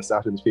after this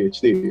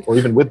PhD, or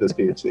even with this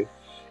PhD.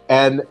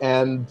 And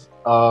I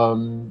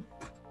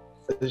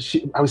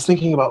was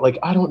thinking about like,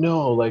 I don't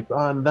know, like,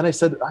 and then I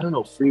said, I don't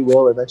know, free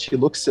will. And then she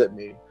looks at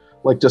me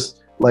like,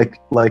 just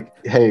like,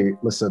 hey,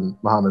 listen,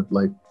 Mohammed,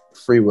 like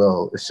free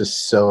will is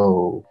just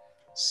so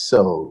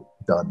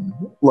done.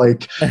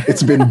 Like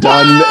it's been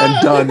done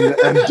and done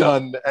and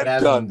done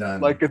and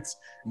done. Like it's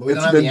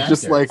been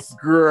just like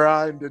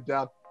grinded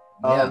down.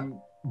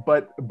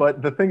 But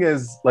the thing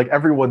is, like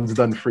everyone's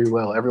done free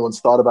will. Everyone's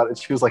thought about it.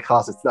 She was like,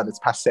 "Khas, it's done. It's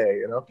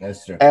passé," you know.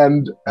 That's true.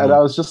 And I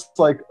was just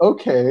like,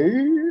 okay.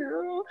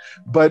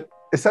 But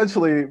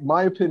essentially,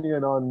 my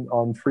opinion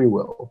on free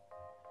will,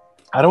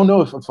 I don't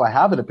know if I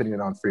have an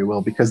opinion on free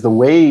will, because the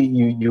way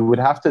you would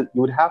have to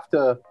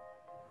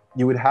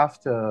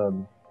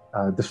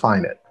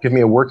define it. Give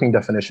me a working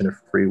definition of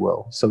free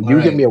will. So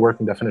you give me a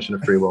working definition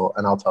of free will,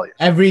 and I'll tell you.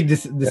 Every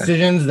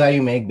decisions that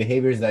you make,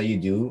 behaviors that you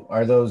do,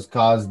 are those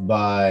caused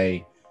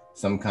by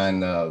some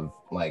kind of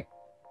like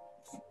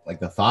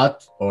the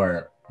thought,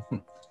 or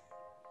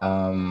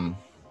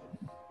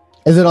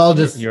is it all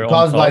just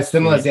caused by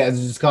stimulus? Yeah, is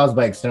it just caused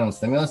by external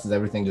stimulus? Is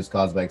everything just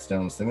caused by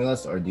external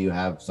stimulus, or do you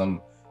have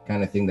some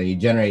kind of thing that you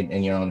generate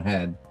in your own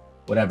head,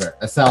 whatever,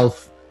 a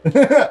self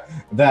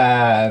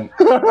that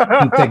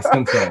takes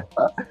control?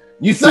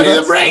 You study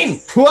the brain.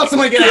 Who else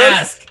am I gonna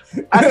ask?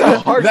 That's a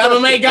hard the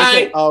MMA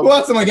guy. Who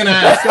else am I gonna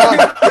ask?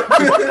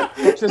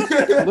 Just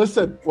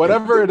listen.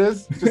 Whatever it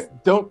is, just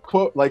don't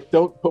put my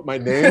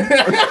name.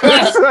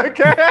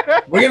 Okay.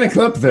 We're gonna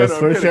clip this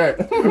for sure.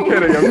 I'm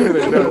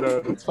kidding.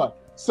 No, it's fine.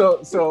 So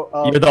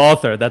you're the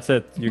author. That's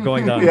it. You're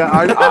going down. Yeah,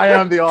 I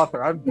am the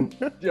author. I'm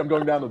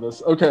going down to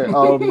this. Okay.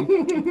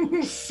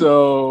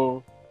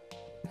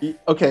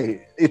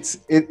 Okay,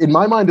 in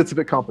my mind it's a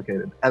bit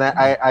complicated, and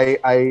I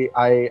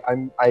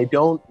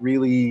don't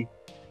really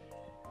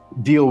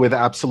deal with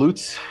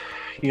absolutes,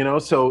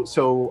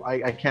 so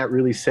I can't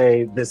really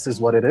say this is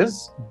what it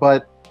is,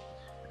 but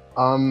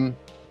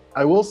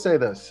I will say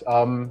this.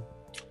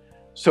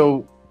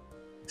 So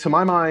to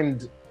my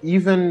mind,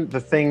 even the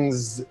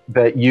things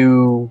that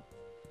you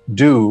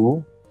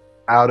do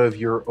out of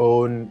your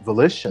own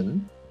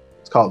volition,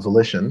 let's call it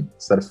volition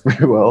instead of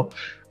free will,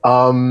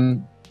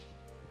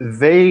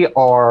 they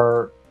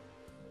are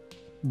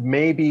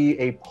maybe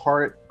a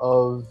part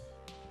of,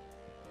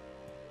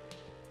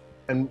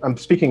 and I'm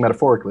speaking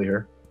metaphorically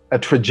here, a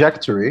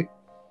trajectory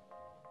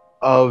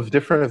of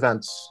different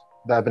events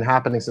that have been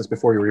happening since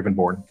before you were even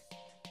born.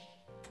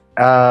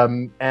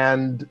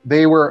 And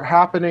they were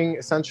happening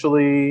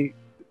essentially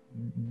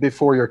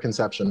before your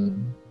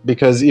conception,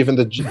 because even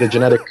the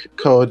genetic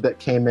code that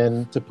came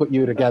in to put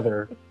you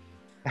together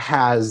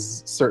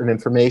has certain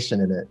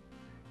information in it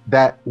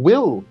that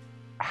will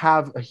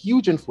have a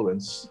huge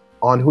influence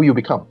on who you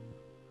become.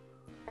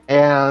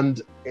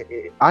 And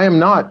I am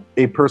not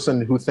a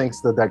person who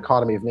thinks the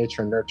dichotomy of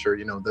nature and nurture,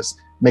 this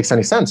makes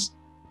any sense.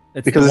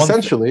 Because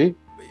essentially...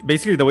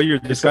 Basically, the way you're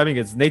describing it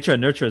is nature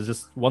and nurture is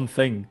just one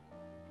thing.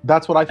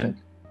 That's what I think.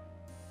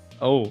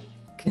 Okay.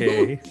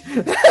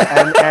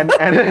 and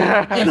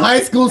in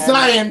high school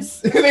science,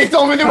 they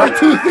told me there were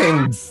two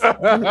things.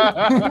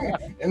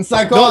 In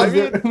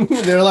psychology,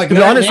 they're like,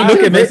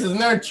 nature versus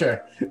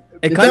nurture.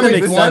 It kind of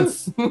makes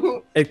sense.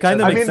 It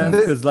kind of makes sense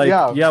because,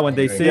 when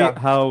they say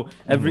how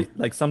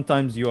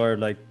sometimes you are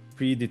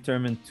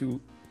predetermined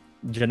to,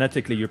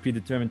 genetically, you're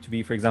predetermined to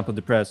be, for example,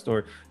 depressed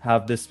or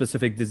have this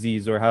specific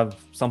disease or have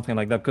something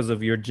like that because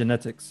of your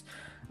genetics.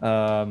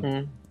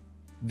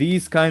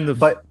 These kind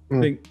of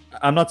things,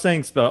 I'm not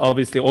saying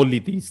obviously only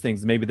these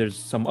things. Maybe there's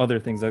some other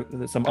things,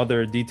 some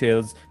other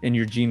details in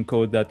your gene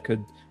code that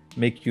could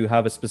make you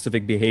have a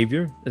specific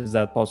behavior. Is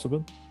that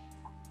possible?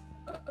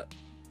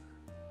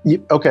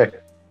 Okay.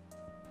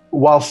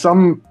 While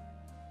some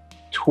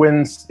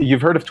twins,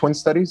 you've heard of twin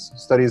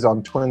studies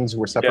on twins who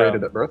were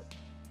separated at birth?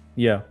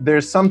 Yeah.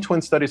 There's some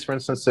twin studies, for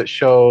instance, that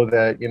show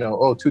that,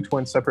 two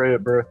twins separated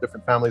at birth,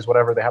 different families,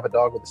 whatever. They have a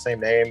dog with the same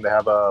name. They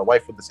have a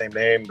wife with the same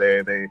name.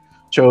 They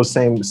chose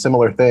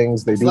similar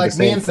things. They do the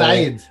same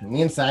thing.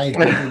 Me and Saeed,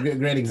 a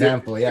great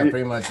example. Yeah,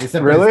 pretty much.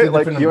 Really?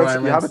 You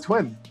have a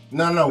twin?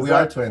 No, we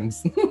are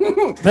twins.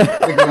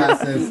 The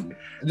glasses.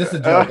 Just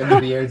a joke. And the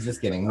beards. Just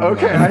kidding.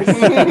 Okay.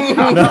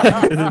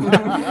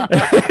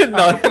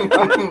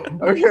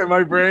 Okay,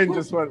 my brain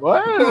just went,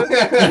 what?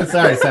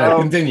 Sorry.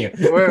 Continue.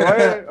 Wait.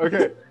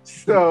 Okay.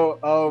 So,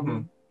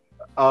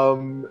 we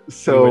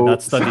were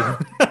not studying.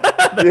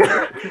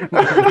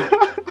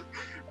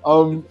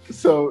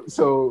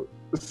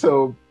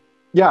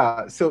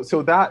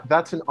 So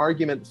that's an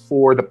argument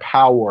for the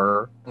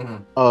power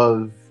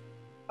of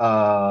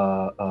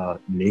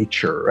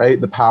nature, right?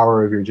 The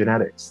power of your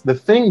genetics. The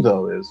thing,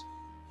 though, is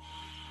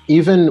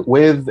even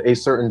with a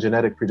certain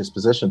genetic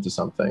predisposition to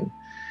something,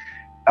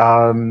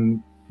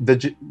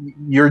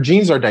 your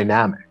genes are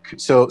dynamic.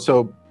 So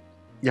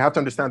you have to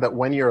understand that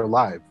when you're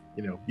alive,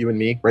 you and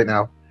me right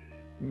now,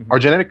 our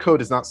genetic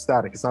code is not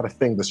static. It's not a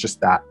thing that's just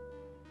that.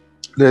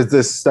 There's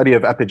this study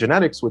of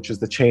epigenetics, which is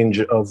the change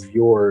of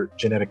your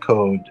genetic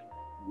code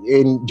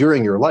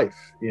during your life,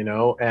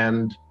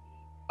 and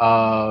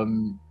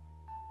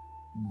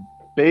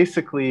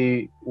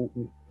basically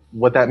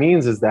what that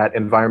means is that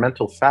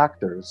environmental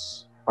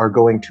factors are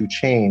going to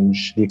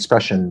change the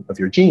expression of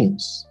your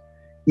genes,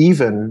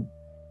 even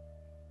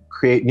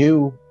create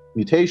new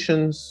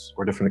mutations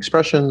or different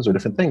expressions or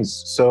different things.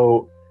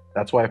 So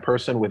that's why a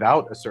person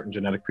without a certain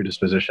genetic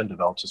predisposition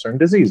develops a certain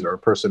disease, or a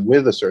person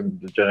with a certain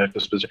genetic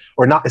disposition,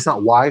 or not. It's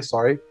not why,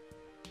 sorry,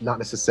 not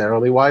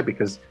necessarily why,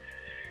 because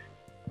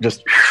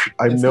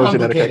I'm no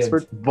genetic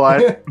expert,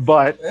 but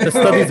the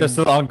studies are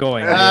still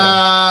ongoing.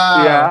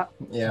 Yeah.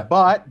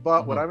 But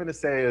what I'm going to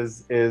say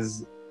is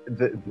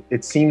that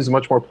it seems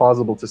much more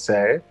plausible to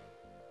say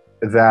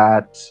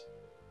that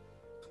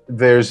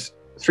there's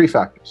three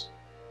factors: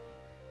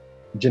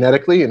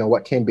 genetically,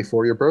 what came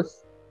before your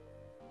birth;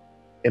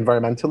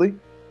 environmentally,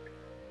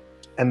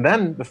 And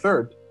then the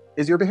third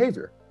is your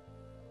behavior.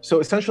 So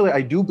essentially,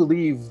 I do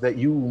believe that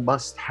you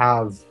must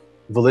have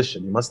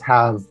volition, you must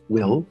have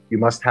will, you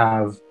must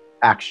have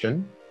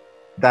action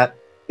that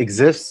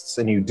exists,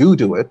 and you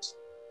do it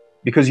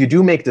because you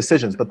do make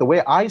decisions. But the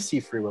way I see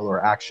free will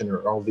or action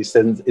or all these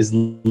things is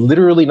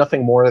literally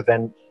nothing more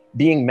than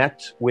being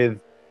met with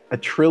a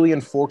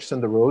trillion forks in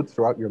the road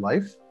throughout your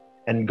life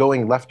and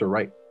going left or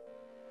right.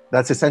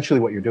 That's essentially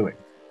what you're doing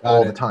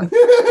all the time.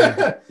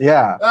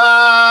 Yeah.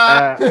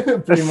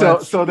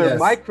 So they're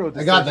micro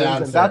decisions,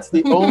 and that's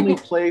the only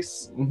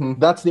place.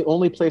 That's the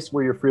only place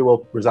where your free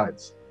will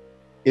resides,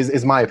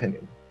 is my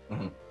opinion.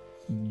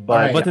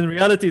 But in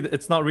reality,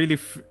 it's not really.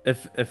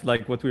 If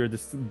like what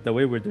the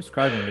way we're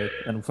describing it,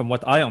 and from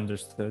what I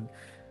understood,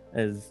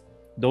 is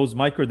those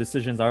micro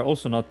decisions are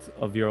also not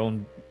of your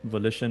own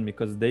volition,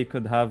 because they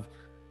could have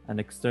an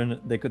external.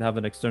 They could have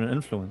an external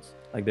influence.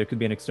 Like there could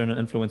be an external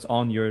influence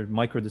on your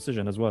micro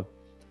decision as well,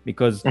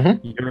 because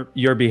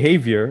your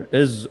behavior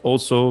is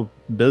also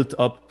built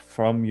up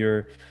from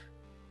your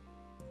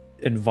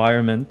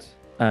environment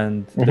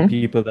and the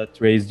people that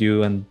raised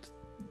you, and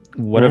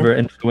whatever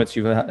influence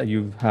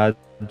you've had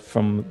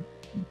from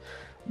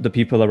the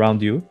people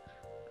around you,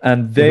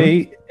 and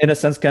they in a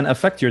sense can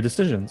affect your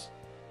decisions.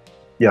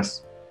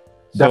 Yes,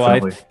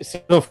 definitely.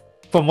 So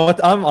from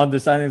what I'm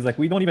understanding is like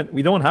we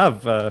don't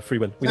have free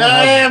will. We don't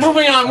have...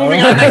 Moving on.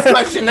 Next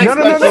question. No.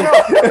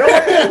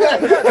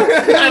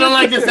 I don't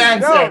like this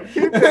answer.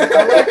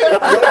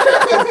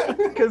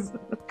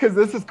 Because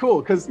this is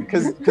cool. Because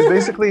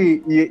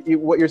basically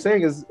what you're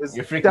saying is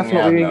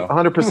definitely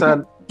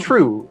 100%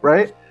 true,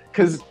 right?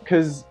 Because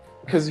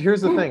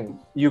here's the thing: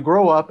 you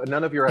grow up and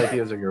none of your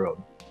ideas are your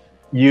own.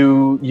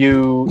 You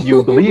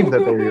believe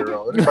that they're your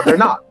own, but they're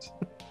not.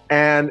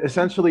 And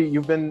essentially,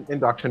 you've been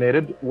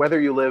indoctrinated, whether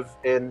you live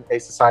in a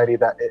society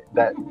that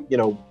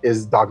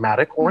is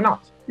dogmatic or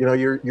not.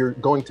 You're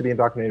going to be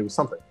indoctrinated with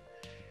something,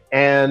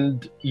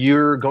 and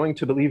you're going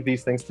to believe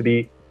these things to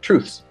be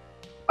truths.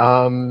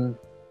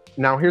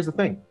 Now, here's the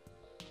thing: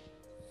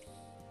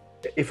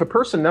 if a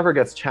person never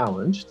gets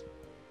challenged,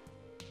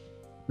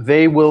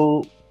 they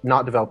will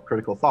not develop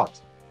critical thought,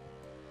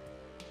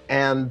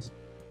 and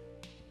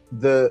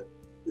the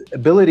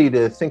ability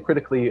to think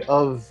critically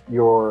of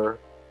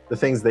the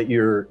things that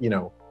you're,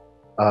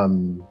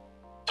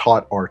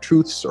 taught are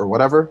truths or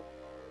whatever,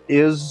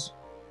 is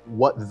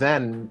what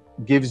then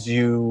gives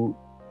you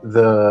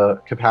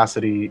the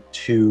capacity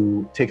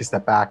to take a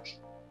step back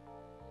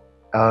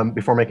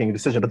before making a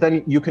decision. But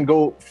then you can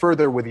go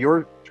further with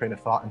your train of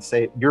thought and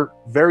say your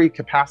very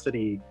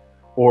capacity,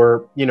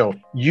 or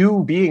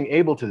you being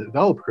able to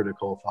develop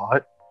critical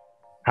thought,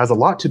 has a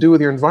lot to do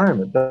with your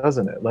environment,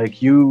 doesn't it? Like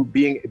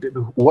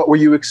what were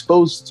you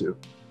exposed to,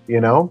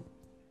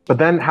 But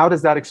then how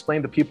does that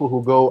explain the people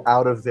who go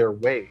out of their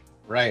way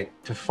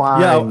to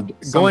find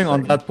going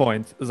on that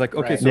point is like,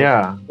 okay, so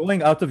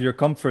going out of your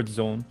comfort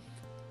zone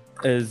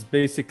is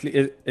basically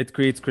it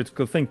creates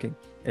critical thinking.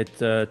 It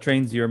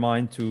trains your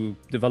mind to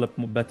develop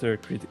better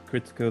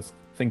critical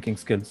thinking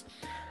skills.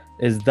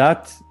 Is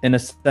that in a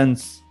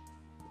sense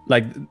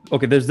like,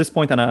 okay, there's this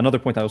point and another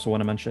point I also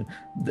want to mention.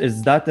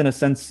 Is that in a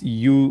sense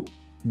you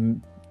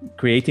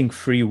creating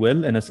free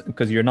will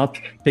because you're not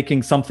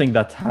picking something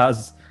that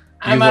has...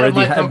 I'm out of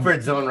my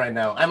comfort zone right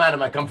now.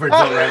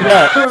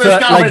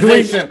 This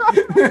conversation.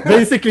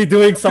 Basically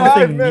doing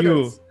something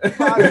new.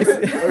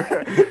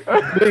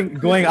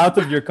 Going out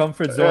of your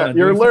comfort zone and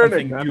you're doing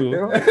learning something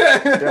new.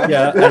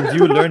 And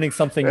you learning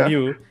something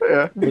new.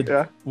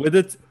 Would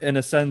it, in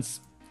a sense,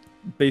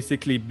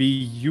 basically be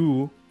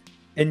you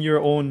in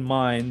your own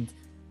mind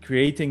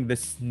creating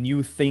this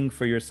new thing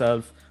for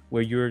yourself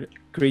where you're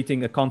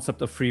creating a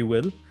concept of free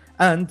will?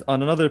 And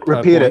on another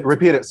repeat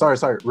it.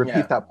 Sorry.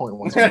 Repeat that point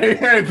once more.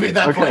 Repeat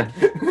that point.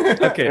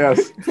 Okay.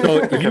 Yes.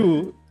 So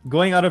you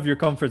going out of your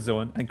comfort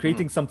zone and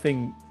creating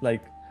something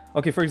like,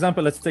 okay, for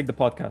example, let's take the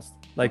podcast.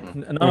 Like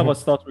none of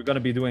us thought we're going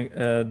to be doing,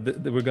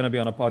 we're going to be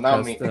on a podcast.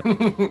 Not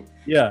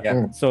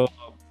me. So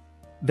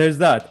there's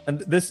that. And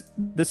this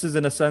is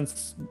in a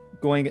sense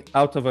going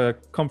out of a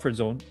comfort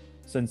zone,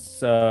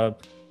 since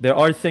there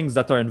are things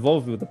that are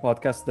involved with the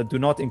podcast that do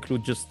not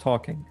include just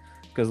talking.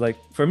 Because like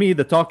for me,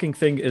 the talking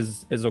thing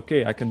is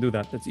okay. I can do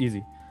that. It's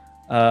easy.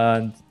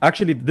 And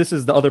actually, this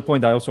is the other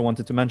point I also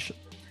wanted to mention.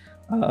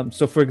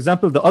 So for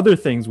example, the other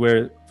things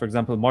where, for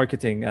example,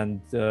 marketing and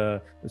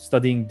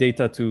studying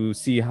data to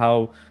see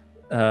how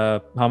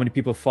many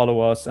people follow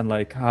us and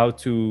like how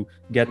to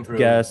get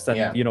guests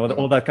and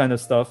all that kind of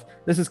stuff.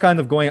 This is kind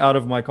of going out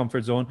of my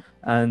comfort zone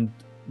and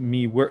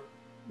me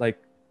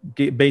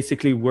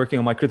basically working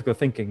on my critical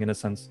thinking in a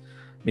sense,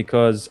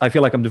 because I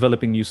feel like I'm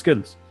developing new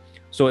skills.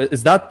 So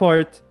is that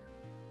part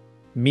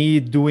me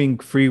doing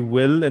free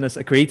will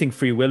and creating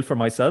free will for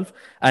myself?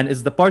 And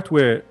is the part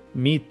where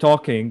me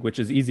talking, which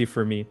is easy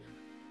for me,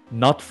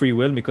 not free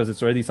will because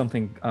it's already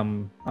something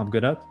I'm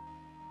good at?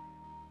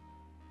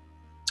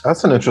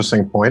 That's an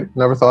interesting point.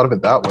 Never thought of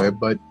it that way,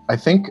 but I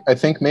think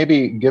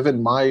maybe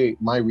given my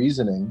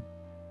reasoning,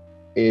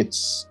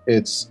 it's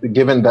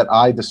given that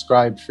I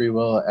described free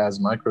will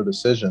as micro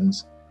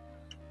decisions.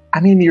 I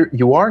mean,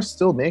 you are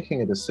still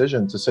making a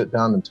decision to sit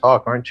down and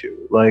talk, aren't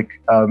you? Like,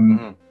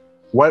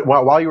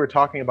 while you were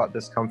talking about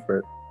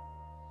discomfort,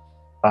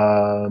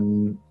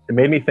 it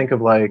made me think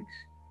of like,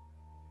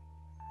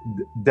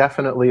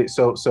 definitely.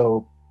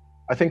 So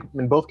I think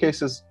in both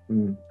cases,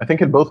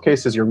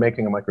 you're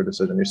making a micro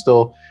decision. You're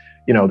still,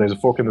 there's a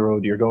fork in the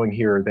road. You're going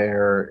here or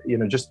there.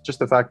 Just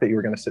the fact that you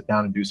were going to sit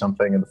down and do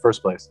something in the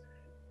first place.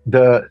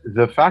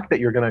 The fact that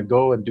you're going to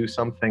go and do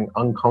something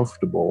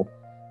uncomfortable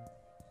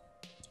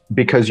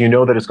because you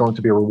know that it's going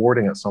to be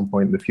rewarding at some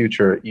point in the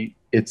future.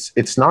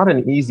 It's not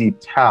an easy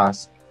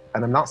task,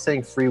 and I'm not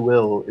saying free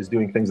will is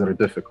doing things that are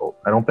difficult.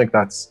 I don't think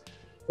that's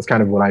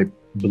kind of what I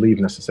believe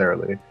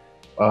necessarily,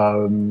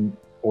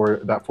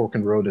 or that fork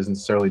in the road is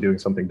necessarily doing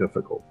something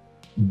difficult.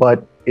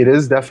 But it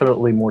is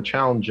definitely more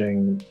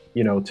challenging,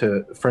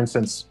 to, for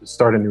instance,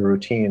 start a new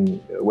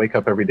routine, wake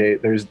up every day.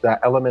 There's that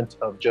element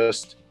of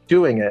just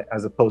doing it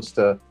as opposed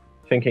to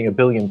thinking a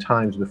billion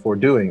times before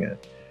doing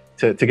it.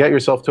 To get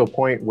yourself to a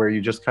point where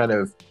you just kind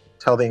of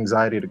tell the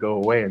anxiety to go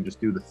away and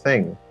just do the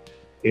thing.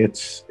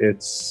 It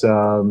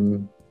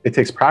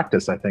takes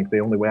practice. I think the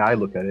only way I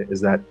look at it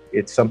is that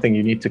it's something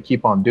you need to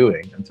keep on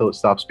doing until it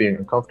stops being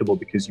uncomfortable,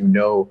 because you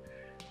know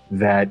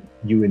that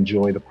you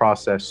enjoy the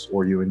process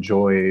or you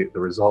enjoy the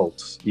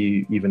results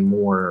even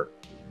more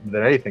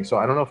than anything. So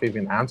I don't know if I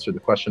even answered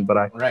the question, but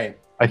I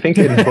think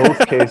in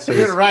both cases,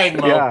 you're right,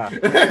 Mo. Yeah.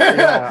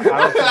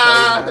 I don't think I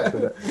even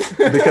answered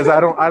it, because I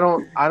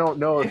don't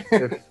know if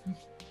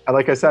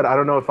like I said, I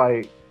don't know if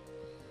I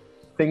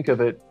think of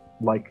it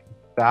like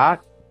that,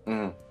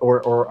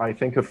 or I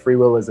think of free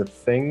will as a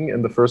thing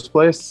in the first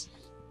place.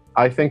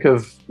 I think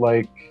of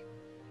like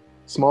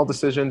small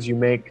decisions you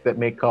make that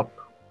make up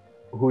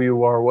who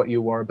you are, what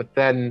you are, but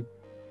then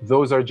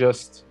those are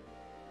just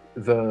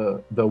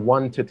the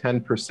 1 to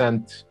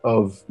 10%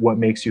 of what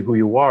makes you who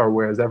you are,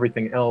 whereas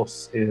everything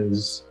else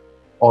is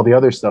all the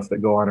other stuff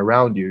that go on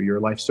around you, your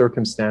life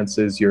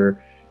circumstances, your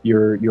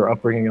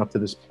upbringing up to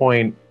this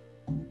point.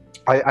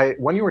 I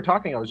when you were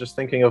talking, I was just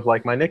thinking of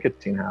like my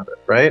nicotine habit,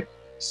 right?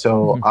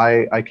 So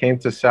I came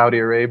to Saudi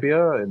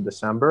Arabia in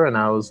December, and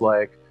I was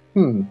like,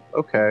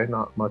 okay,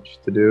 not much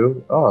to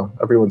do. Oh,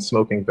 everyone's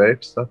smoking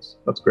vapes.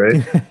 That's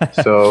great.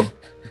 So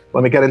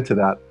let me get into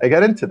that. I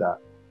get into that.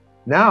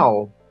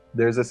 Now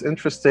there's this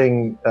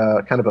interesting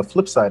kind of a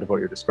flip side of what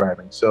you're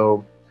describing.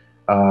 So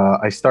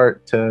I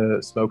start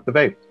to smoke the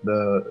vape.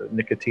 The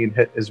nicotine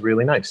hit is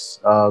really nice.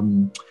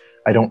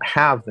 I don't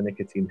have the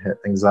nicotine hit.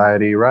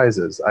 Anxiety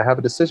rises. I have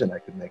a decision I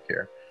can make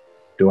here.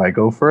 Do I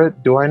go for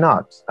it? Do I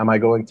not? Am I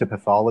going to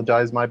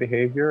pathologize my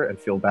behavior and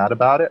feel bad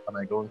about it? Am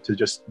I going to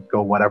just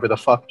go whatever the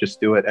fuck,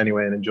 just do it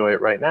anyway and enjoy it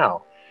right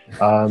now?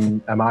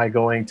 Am I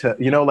going to,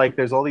 like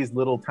there's all these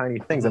little tiny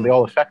things and they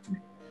all affect me,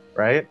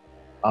 right?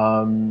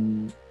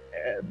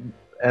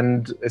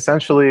 And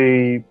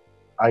essentially,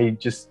 I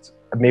just,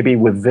 maybe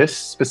with this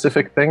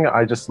specific thing,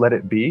 I just let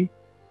it be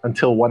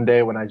until one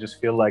day when I just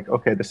feel like,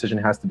 okay, decision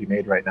has to be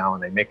made right now,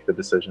 and I make the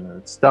decision and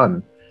it's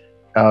done.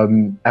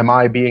 Am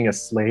I being a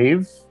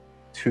slave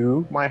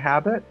to my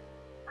habit?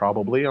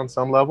 Probably on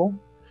some level.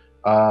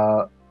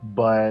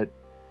 But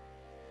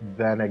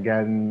then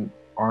again,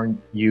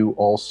 aren't you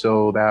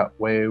also that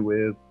way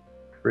with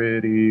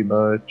pretty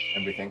much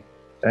everything?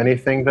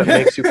 Anything that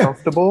makes you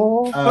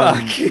comfortable?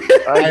 I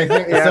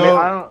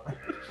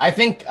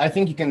think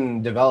you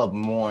can develop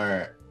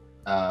more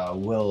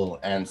will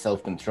and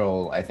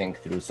self-control, I think,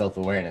 through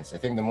self-awareness. I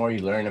think the more you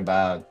learn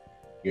about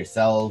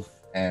yourself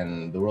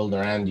and the world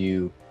around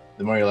you,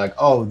 the more you're like,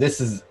 oh,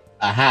 this is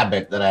a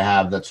habit that I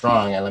have that's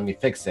wrong and let me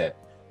fix it.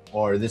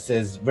 Or this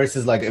is,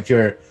 versus like if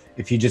you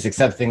just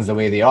accept things the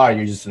way they are,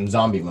 you're just in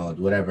zombie mode,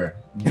 whatever,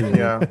 doing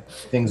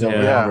things over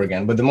and over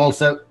again. But the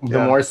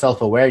more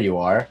self-aware you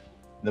are,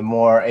 the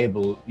more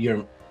able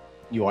you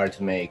are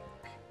to make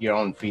your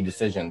own free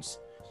decisions.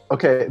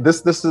 Okay,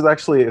 this is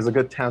actually a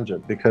good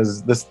tangent,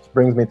 because this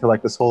brings me to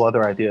like this whole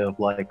other idea of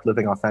like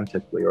living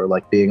authentically, or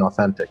like being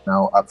authentic.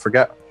 Now,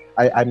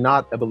 I'm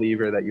not a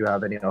believer that you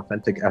have any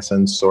authentic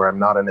essence, or I'm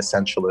not an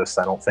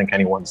essentialist. I don't think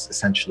anyone's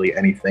essentially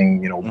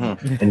anything,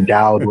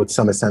 endowed with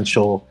some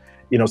essential,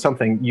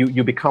 something.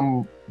 You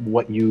become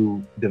what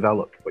you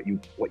develop, what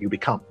you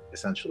become,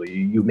 essentially.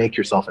 You make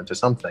yourself into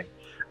something.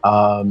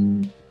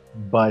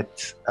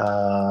 But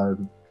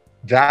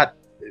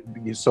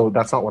so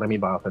that's not what I mean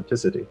by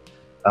authenticity.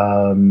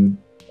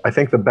 I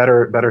think the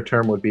better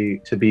term would be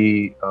to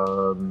be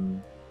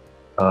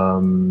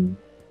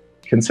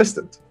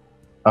consistent,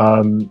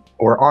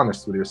 or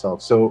honest with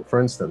yourself. So,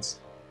 for instance,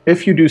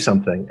 if you do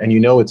something and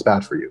you know it's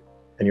bad for you,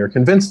 and you're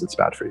convinced it's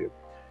bad for you,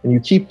 and you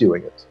keep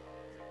doing it,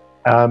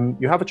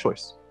 you have a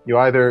choice. You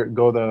either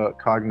go the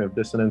cognitive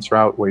dissonance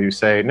route, where you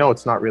say, no,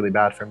 it's not really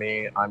bad for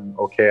me. I'm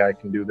okay. I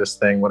can do this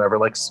thing, whatever.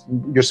 Like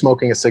you're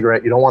smoking a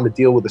cigarette. You don't want to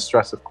deal with the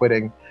stress of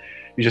quitting.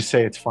 You just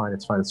say, it's fine,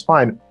 it's fine, it's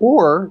fine.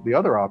 Or the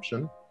other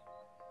option,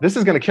 this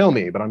is going to kill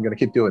me, but I'm going to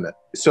keep doing it.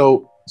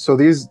 So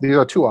these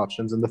are two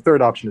options. And the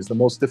third option is the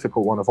most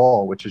difficult one of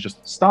all, which is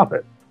just stop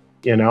it.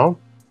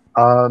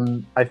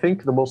 I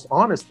think the most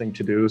honest thing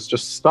to do is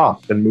just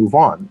stop and move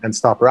on and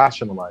stop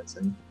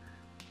rationalizing.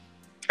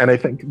 And I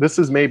think this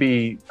is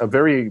maybe a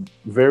very,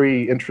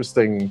 very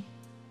interesting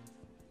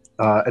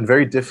and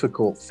very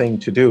difficult thing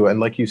to do.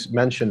 And like you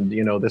mentioned,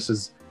 you know, this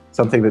is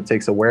something that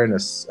takes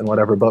awareness and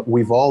whatever, but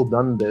we've all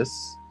done this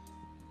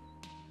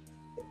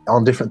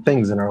on different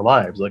things in our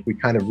lives. Like we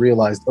kind of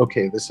realized,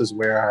 okay, this is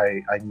where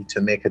I need to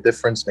make a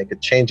difference, make a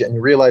change. And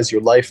you realize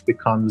your life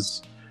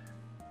becomes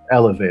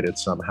elevated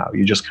somehow.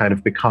 You just kind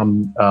of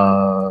become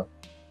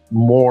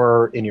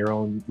more in your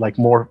own, like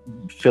more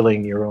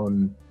filling your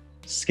own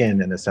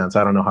skin in a sense.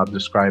 I don't know how to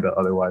describe it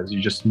otherwise.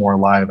 You're just more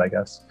alive, I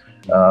guess.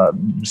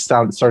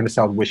 Starting to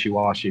sound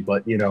wishy-washy,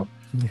 but you know,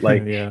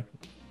 like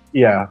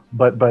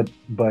but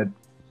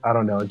I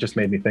don't know, it just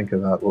made me think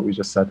about what we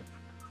just said.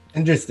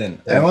 Interesting.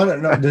 I want to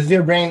know, does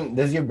your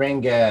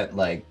brain get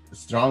like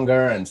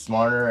stronger and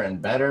smarter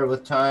and better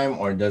with time,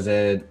 or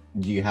do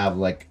you have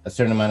like a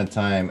certain amount of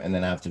time and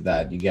then after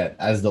that you get,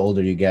 as the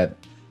older you get,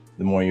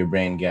 the more your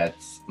brain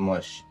gets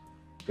mush?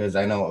 Because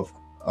I know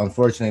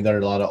unfortunately there are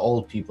a lot of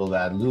old people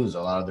that lose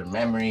a lot of their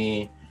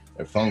memory,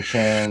 their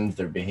functions,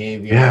 their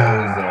behaviors,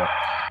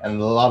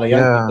 and a lot of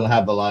young people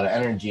have a lot of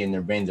energy and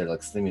their brains are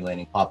like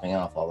stimulating, popping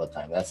off all the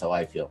time. That's how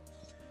I feel.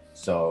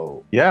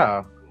 So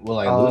will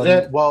I lose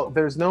it? Well,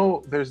 there's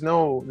no.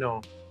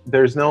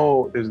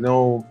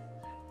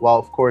 Well,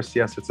 of course,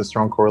 yes, it's a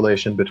strong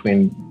correlation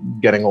between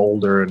getting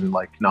older and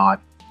like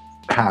not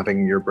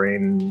having your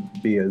brain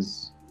be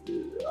as,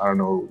 I don't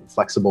know,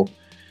 flexible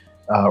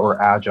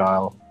or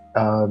agile.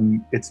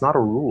 It's not a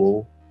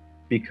rule,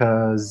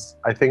 because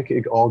I think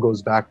it all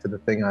goes back to the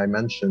thing I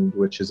mentioned,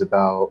 which is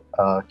about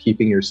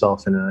keeping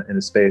yourself in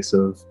a space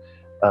of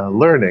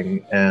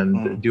learning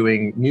and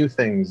doing new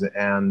things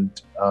and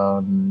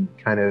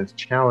kind of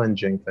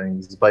challenging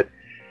things. But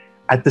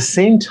at the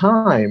same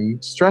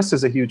time, stress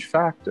is a huge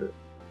factor.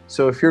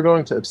 So if you're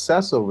going to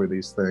obsess over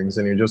these things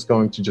and you're just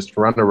going to just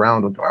run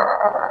around with,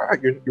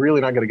 you're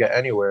really not going to get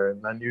anywhere,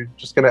 and then you're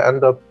just going to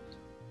end up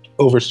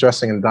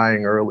overstressing and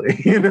dying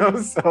early, you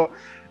know? So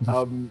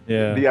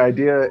the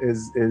idea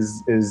is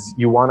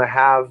you want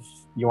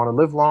to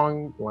live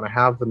long, you want to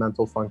have the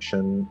mental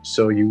function.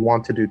 So you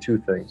want to do two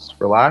things: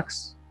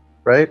 relax,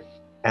 right?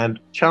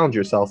 And challenge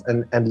yourself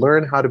and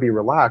learn how to be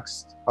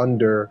relaxed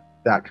under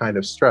that kind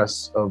of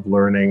stress of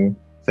learning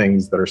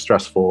things that are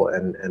stressful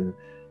and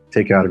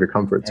take you out of your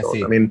comfort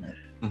zone. I mean,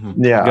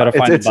 you gotta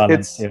find a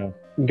balance. You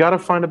gotta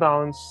find a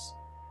balance.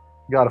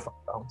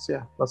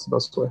 Yeah, that's the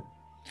best way.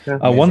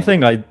 Yeah. One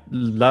thing I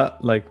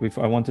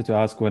wanted to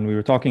ask, when we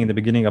were talking in the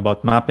beginning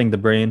about mapping the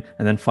brain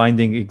and then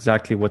finding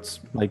exactly what's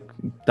like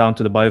down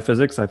to the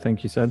biophysics, I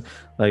think you said,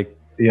 like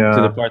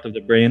to the part of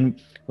the brain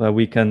where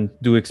we can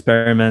do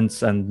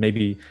experiments and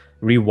maybe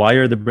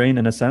rewire the brain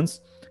in a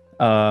sense.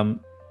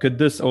 Could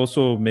this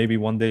also maybe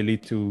one day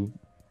lead to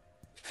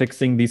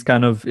fixing these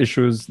kind of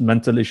issues,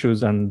 mental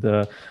issues and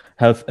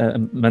health,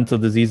 mental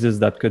diseases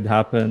that could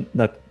happen,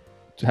 that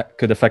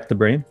could affect the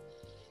brain?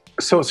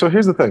 So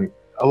here's the thing.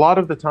 A lot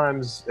of the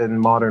times in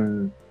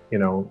modern,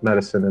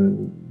 medicine,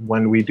 and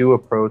when we do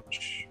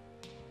approach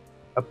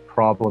a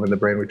problem in the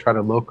brain, we try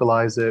to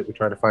localize it. We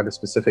try to find a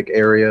specific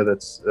area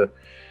that's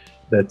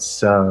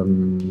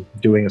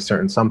doing a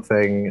certain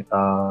something,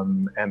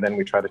 and then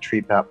we try to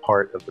treat that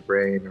part of the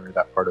brain or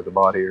that part of the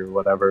body or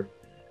whatever.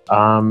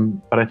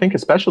 But I think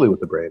especially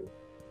with the brain,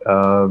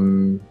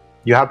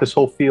 you have this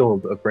whole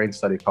field of brain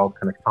study called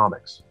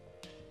connectomics,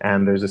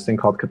 and there's this thing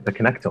called the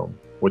connectome,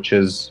 which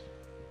is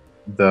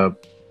the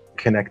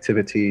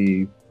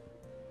connectivity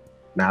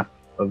map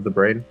of the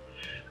brain,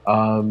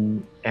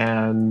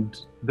 and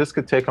this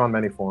could take on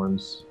many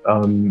forms,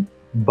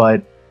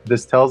 but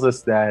this tells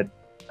us that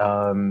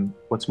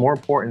what's more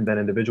important than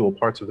individual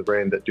parts of the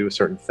brain that do a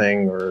certain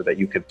thing or that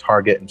you could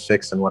target and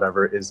fix and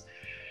whatever is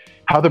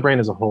how the brain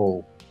as a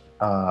whole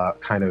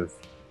kind of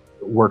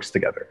works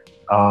together.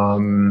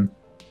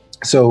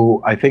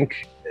 So I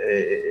think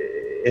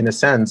in a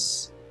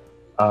sense,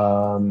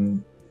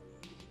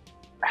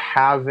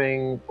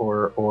 having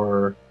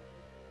or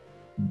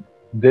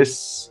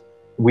this,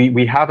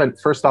 we haven't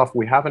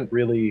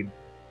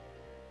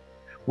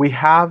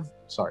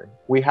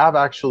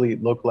actually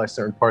localized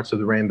certain parts of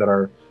the brain that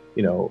are,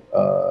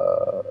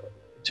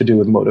 to do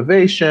with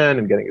motivation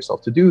and getting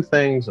yourself to do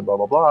things and blah,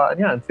 blah, blah. And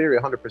yeah, in theory,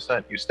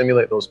 100%, you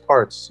stimulate those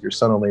parts, you're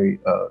suddenly,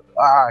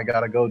 I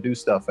gotta go do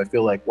stuff. I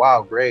feel like,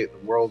 wow, great, the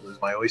world is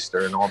my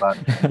oyster and all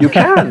that. You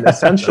can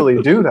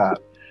essentially do that.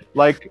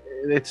 Like,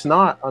 it's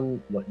not,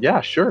 yeah,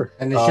 sure.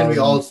 And it shouldn't be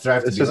all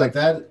strive to be like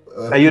that.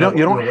 You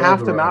don't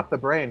have to map the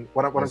brain.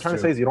 What I'm trying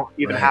to say is you don't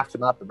even have to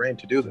map the brain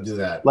to do this. Do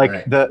that.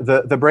 Like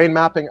the brain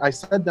mapping, I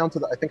said down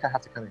to I think I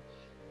have to kind of,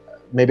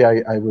 maybe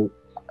I will.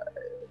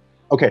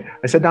 Okay,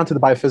 I said down to the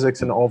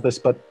biophysics and all of this,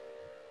 but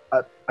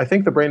I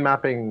think the brain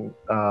mapping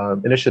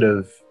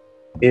initiative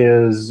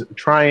is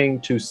trying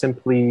to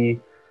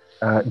simply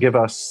give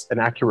us an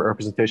accurate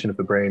representation of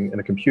the brain in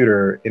a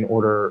computer in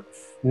order,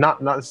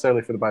 not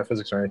necessarily for the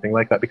biophysics or anything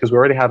like that, because we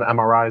already have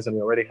MRIs and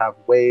we already have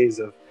ways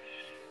of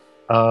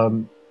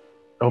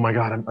Oh my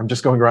God, I'm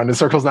just going around in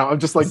circles now. I'm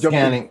just like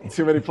jumping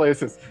too many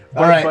places.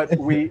 All right. But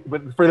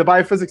for the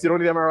biophysics, you don't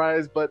need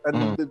MRIs,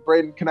 and the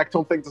brain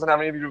connectome thing doesn't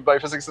have anything to do with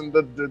biophysics, and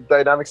the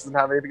dynamics doesn't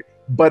have anything.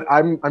 But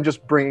I'm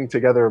just bringing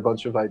together a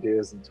bunch of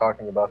ideas and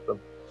talking about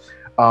them.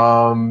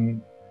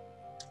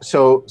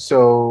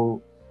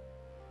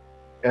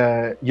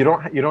 You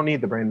don't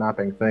need the brain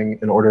mapping thing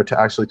in order to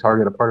actually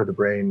target a part of the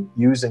brain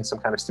using some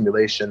kind of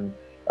stimulation,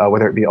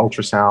 whether it be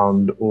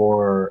ultrasound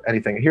or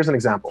anything. Here's an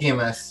example.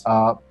 TMS.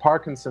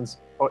 Parkinson's.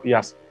 Oh,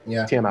 yes.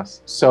 Yeah. TMS.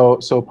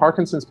 So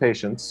Parkinson's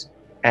patients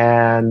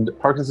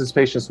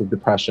with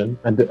depression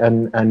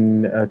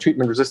and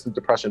treatment-resistant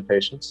depression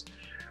patients.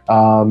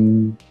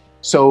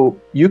 So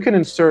you can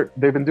insert.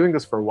 They've been doing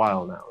this for a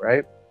while now,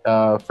 right?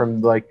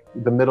 From like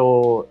the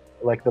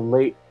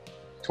late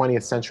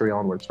 20th century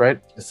onwards,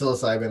 right?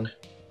 Psilocybin.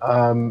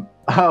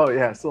 Oh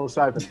yeah,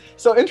 psilocybin.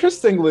 So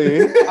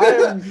interestingly, I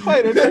am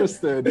quite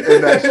interested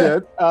in that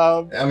shit.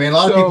 I mean, a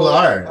lot of people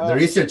are. The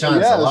research on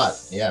it's a lot.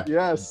 Yeah.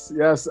 Yes.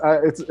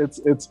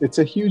 It's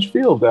a huge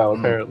field now,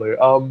 apparently.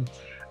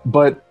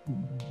 But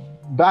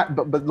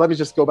let me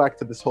just go back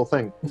to this whole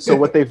thing. So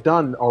what they've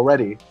done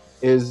already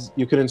is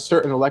you can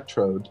insert an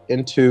electrode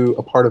into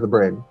a part of the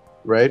brain,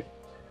 right?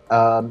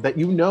 That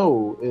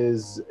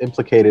is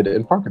implicated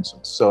in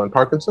Parkinson's. So in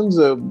Parkinson's,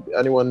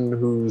 anyone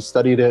who's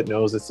studied it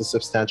knows it's the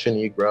substantia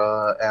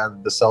nigra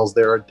and the cells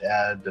there are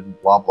dead and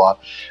blah, blah.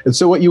 And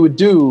so what you would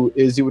do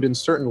is you would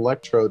insert an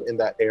electrode in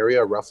that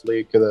area,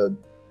 roughly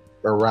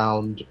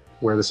around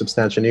where the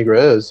substantia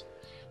nigra is,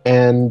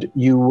 and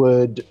you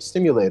would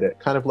stimulate it,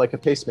 kind of like a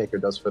pacemaker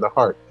does for the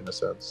heart, in a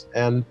sense.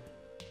 And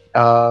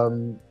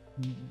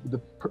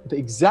the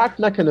exact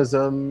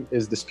mechanism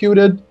is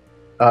disputed.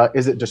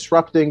 Is it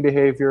disrupting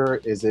behavior?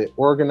 Is it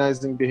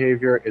organizing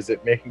behavior? Is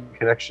it making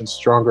connections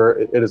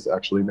stronger? It is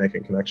actually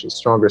making connections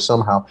stronger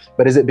somehow.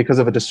 But is it because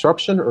of a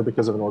disruption or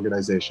because of an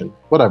organization?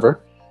 Whatever.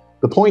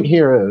 The point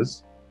here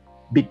is,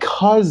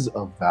 because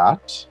of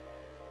that,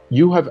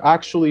 you have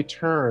actually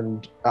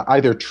turned,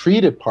 either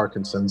treated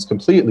Parkinson's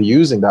completely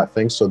using that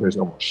thing, so there's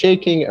no more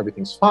shaking,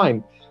 everything's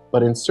fine.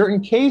 But in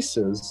certain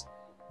cases,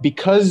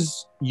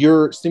 because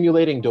you're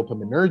stimulating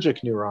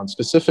dopaminergic neurons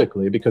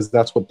specifically, because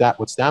that's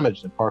what's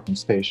damaged in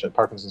Parkinson's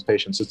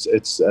patients.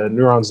 It's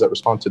neurons that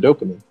respond to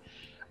dopamine.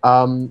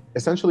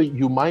 Essentially,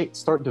 you might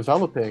start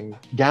developing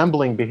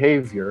gambling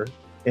behavior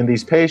in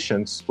these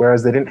patients,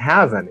 whereas they didn't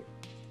have any,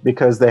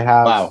 because they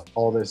have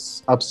all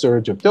this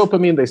upsurge of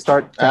dopamine. They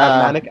start to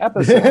have manic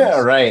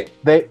episodes. Right.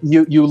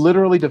 You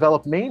literally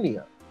develop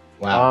mania.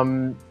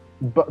 Wow.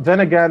 But then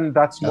again,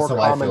 that's more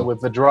common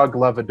with the drug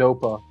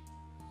levodopa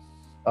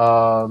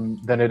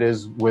than it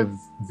is with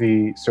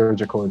the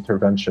surgical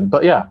intervention.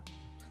 But yeah,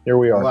 here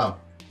we are. Wow,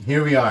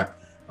 here we are.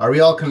 Are we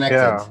all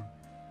connected?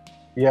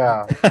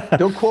 Yeah.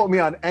 Don't quote me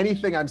on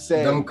anything I'm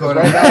saying. Don't quote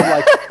right now, I'm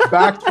like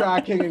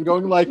backtracking and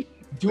going like,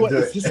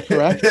 is this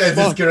correct? Is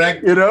this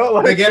correct? You know,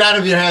 like, the get out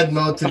of your head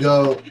mode to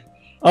go.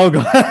 Oh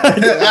god.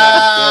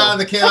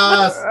 The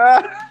chaos.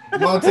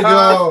 Mode to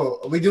go.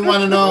 We do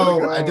want to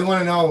know. I do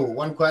want to know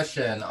one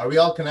question. Are we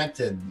all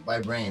connected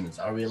by brains?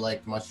 Are we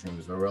like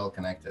mushrooms where we're all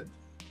connected?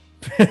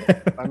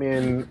 I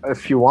mean,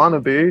 if you want to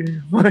be,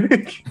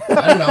 like,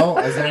 I don't know.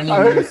 Is there any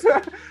news?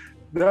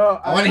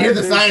 No, I want to hear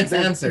the science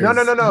answers.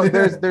 No.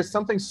 There's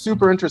something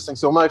super interesting.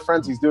 So my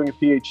friend, he's doing a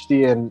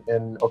PhD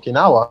in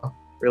Okinawa,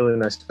 really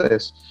nice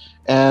place,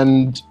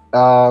 and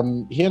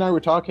he and I were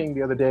talking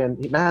the other day,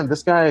 and man,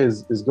 this guy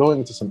is going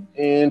into some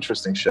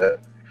interesting shit.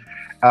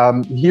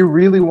 He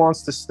really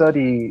wants to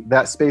study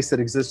that space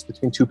that exists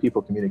between two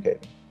people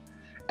communicating.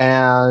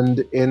 And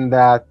in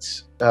that,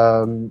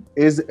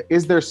 is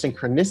there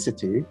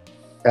synchronicity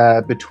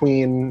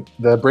between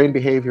the brain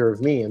behavior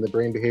of me and the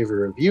brain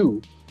behavior of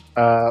you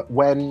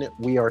when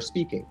we are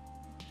speaking?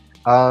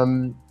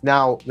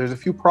 Now, there's a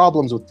few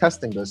problems with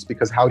testing this,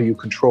 because how do you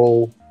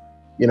control,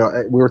 we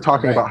were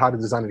talking about how to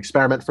design an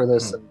experiment for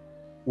this and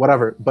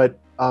whatever, but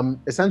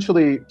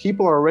essentially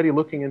people are already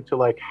looking into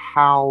like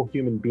how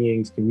human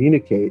beings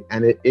communicate,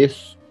 and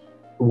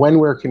when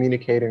we're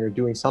communicating or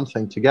doing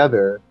something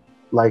together,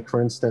 like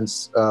for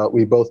instance,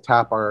 we both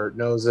tap our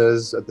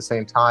noses at the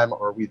same time,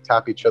 or we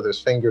tap each other's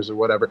fingers or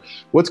whatever.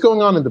 What's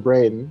going on in the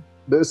brain?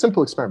 The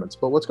simple experiments,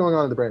 but what's going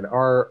on in the brain?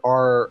 Are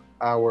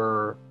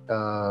our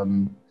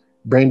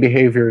brain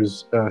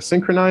behaviors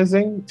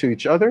synchronizing to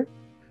each other?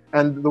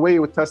 And the way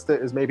you would test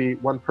it is maybe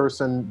one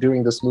person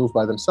doing this move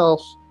by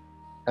themselves,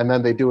 and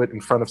then they do it in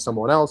front of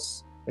someone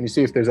else, and you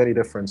see if there's any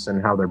difference in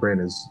how their brain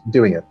is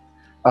doing it.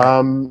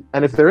 And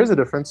if there is a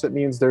difference, it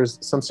means there's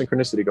some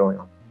synchronicity going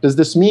on. Does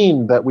this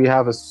mean that we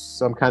have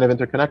some kind of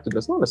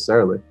interconnectedness? Not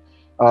necessarily.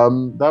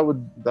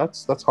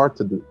 That's hard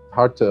to do,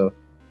 hard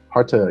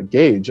to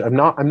gauge. I'm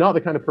not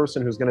the kind of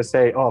person who's going to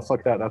say, oh,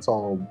 fuck that, that's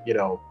all,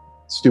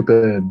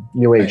 stupid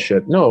new age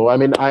shit. No, I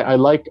mean, I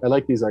like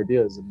these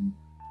ideas, and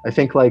I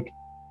think like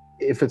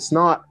if it's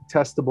not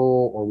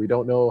testable, or we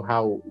don't know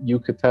how you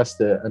could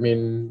test it, I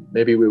mean,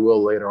 maybe we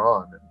will later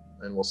on,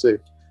 and we'll see.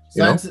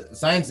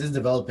 Science is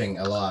developing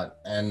a lot,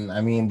 and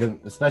I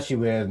mean, especially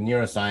with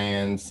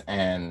neuroscience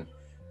and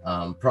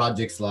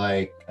projects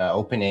like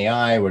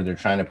OpenAI, where they're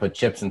trying to put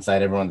chips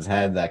inside everyone's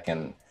head that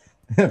can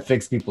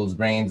fix people's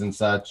brains and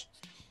such.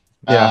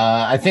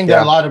 I think there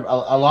are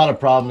a lot of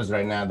problems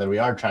right now that we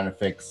are trying to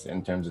fix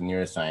in terms of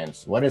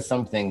neuroscience. What is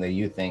something that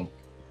you think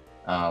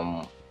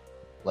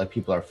like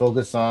people are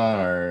focused on,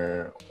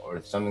 or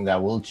something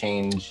that will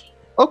change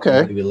the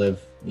way we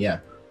live?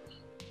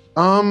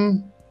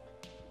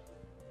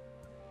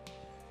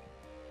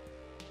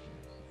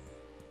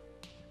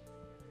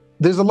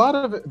 There's a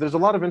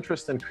lot of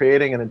interest in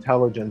creating an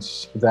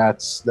intelligence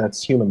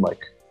that's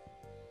human-like.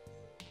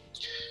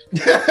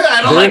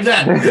 I don't like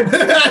that.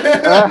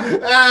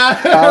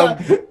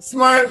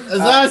 Smart as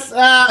us.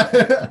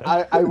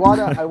 I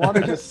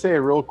wanna just say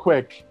real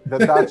quick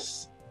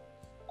that's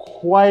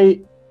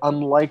quite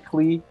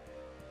unlikely.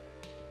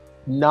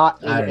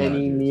 Not now,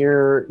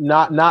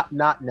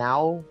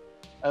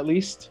 at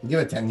least. Give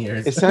it 10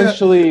 years.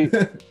 Essentially,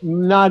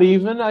 not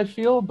even, I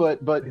feel,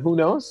 but who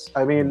knows?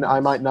 I mean, I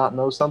might not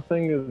know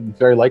something.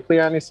 Very likely,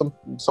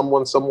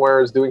 someone somewhere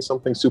is doing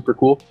something super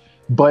cool.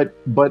 But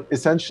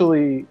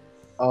essentially,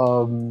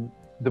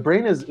 the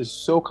brain is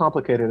so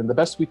complicated, and the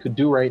best we could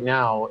do right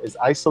now is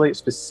isolate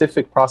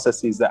specific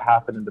processes that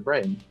happen in the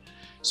brain.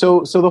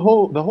 So the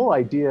whole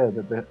idea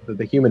that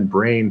the human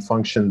brain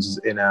functions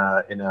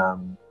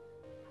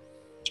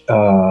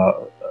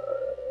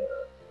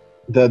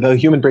the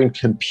human brain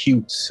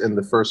computes in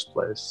the first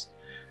place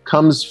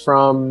comes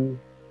from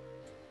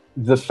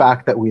the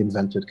fact that we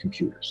invented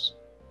computers.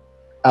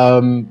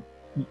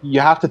 You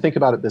have to think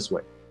about it this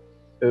way.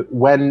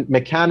 When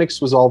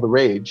mechanics was all the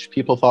rage,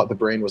 people thought the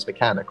brain was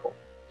mechanical.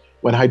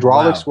 When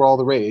hydraulics were all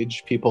the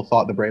rage, people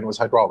thought the brain was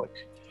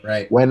hydraulic.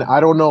 Right. When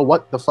I don't know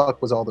what the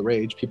fuck was all the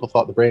rage, people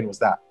thought the brain was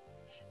that.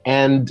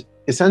 And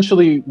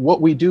essentially what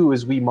we do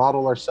is we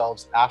model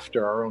ourselves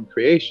after our own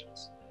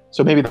creations.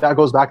 So maybe that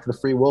goes back to the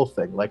free will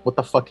thing. Like, what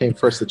the fuck came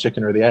first, the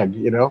chicken or the egg,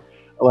 you know?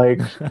 Like,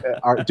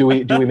 do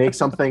we make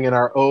something in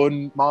our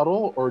own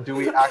model, or do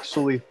we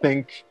actually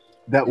think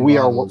that we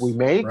are what we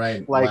make?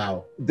 Right. Like,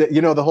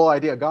 the whole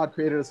idea, God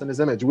created us in his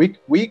image.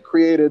 We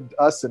created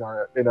us in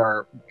our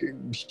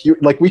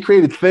like, we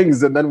created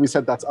things and then we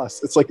said that's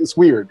us. It's like, it's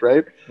weird,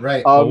 right?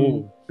 Right.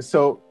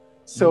 So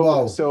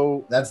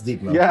that's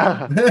deep, man.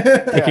 Yeah.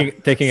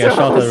 Taking a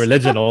shot at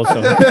religion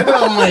also.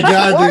 Oh my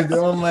god, dude.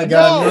 Oh my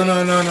god.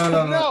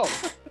 No.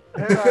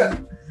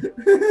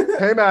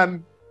 Hey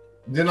man.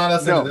 Do not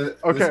listen to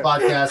this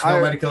podcast.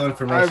 No medical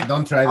information.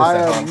 Don't try this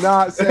at home. I am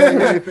not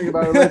saying anything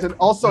about religion.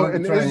 Also,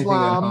 in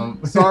Islam,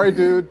 sorry,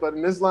 dude, but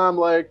in Islam,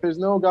 like, there's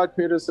no God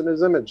created us in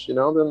his image, you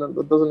know? Then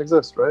that doesn't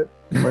exist, right?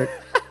 Like,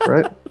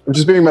 right? I'm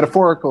just being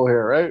metaphorical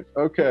here, right?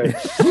 Okay.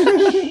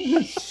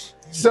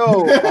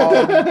 So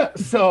back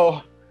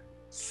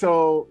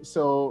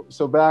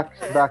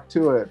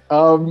to it.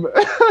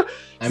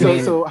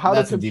 So how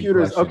do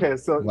computers? Okay,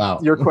 so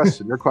your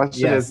question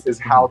yes. is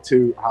how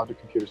do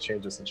computers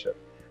change us and shit,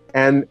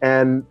 and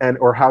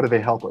or how do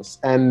they help us?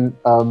 And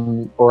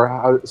or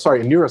how?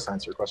 Sorry,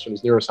 neuroscience. Your question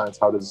is neuroscience.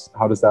 How does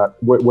that?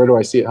 Where do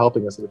I see it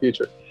helping us in the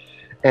future?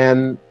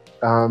 And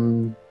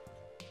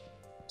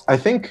I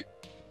think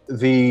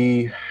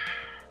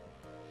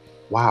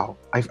Wow,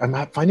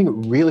 I'm finding it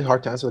really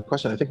hard to answer the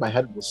question. I think my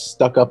head was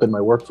stuck up in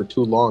my work for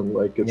too long.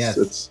 Like I'm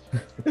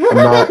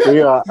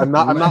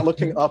not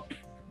looking up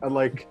and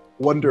like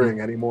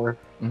wondering anymore.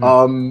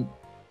 Mm-hmm.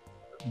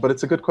 But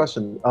it's a good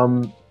question.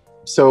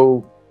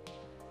 So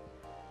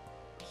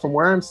from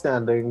where I'm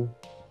standing,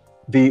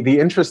 the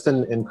interest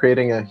in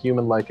creating a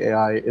human-like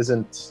AI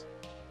isn't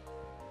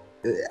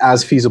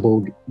as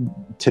feasible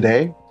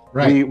today.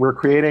 Right. We're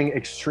creating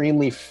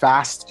extremely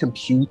fast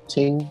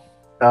computing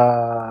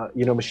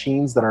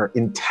machines that are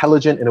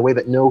intelligent in a way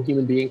that no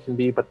human being can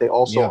be, but they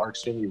also are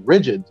extremely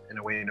rigid in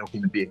a way no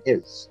human being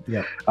is.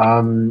 Yeah.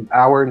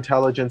 Our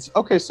intelligence.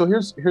 Okay, so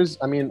here's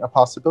a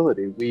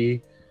possibility.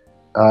 We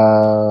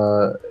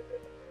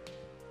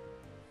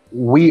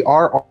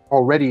are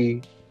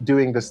already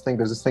doing this thing.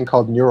 There's this thing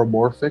called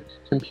neuromorphic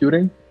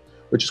computing,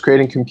 which is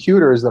creating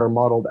computers that are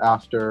modeled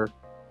after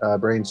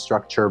brain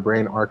structure,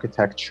 brain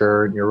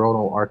architecture,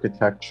 neuronal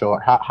architecture,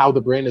 how the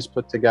brain is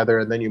put together,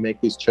 and then you make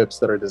these chips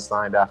that are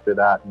designed after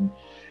that. And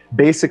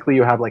basically,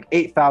 you have like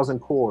 8,000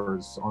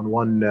 cores on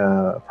one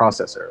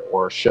processor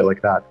or shit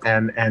like that.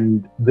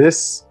 And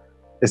this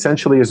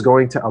essentially is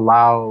going to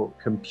allow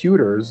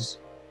computers,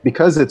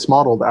 because it's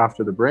modeled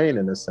after the brain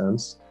in a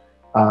sense,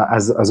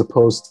 as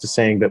opposed to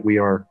saying that we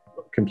are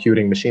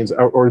computing machines,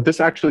 or this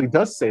actually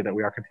does say that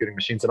we are computing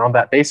machines, and on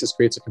that basis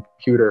creates a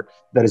computer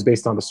that is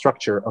based on the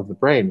structure of the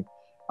brain.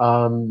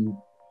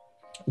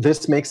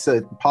 This makes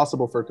it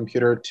possible for a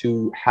computer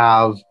to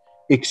have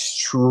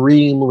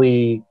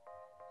extremely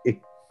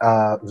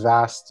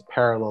vast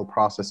parallel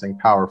processing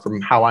power, from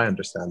how I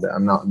understand it.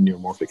 I'm not a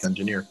neuromorphic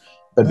engineer,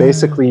 but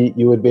basically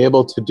you would be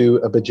able to do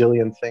a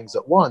bajillion things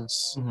at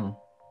once. Mm-hmm.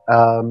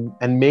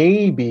 And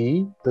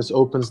maybe this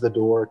opens the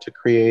door to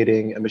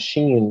creating a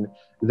machine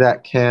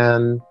that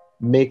can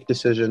make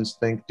decisions,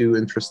 think, do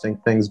interesting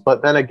things.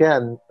 But then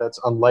again, that's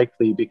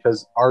unlikely,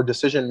 because our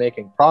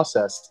decision-making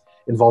process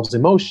involves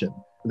emotion.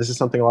 this is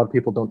something a lot of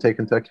people don't take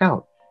into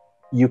account.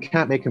 You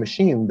can't make a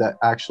machine that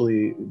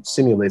actually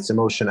simulates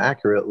emotion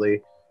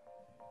accurately.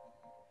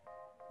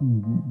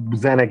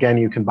 Then again,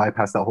 you can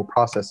bypass that whole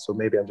process. So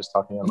maybe I'm just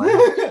talking on my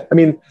head.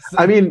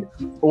 I mean,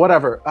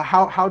 whatever.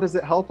 How does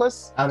it help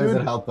us? How does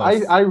it help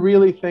us? I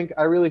really think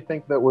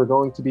that we're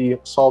going to be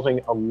solving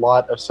a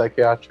lot of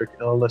psychiatric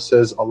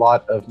illnesses, a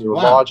lot of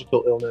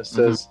neurological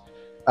illnesses,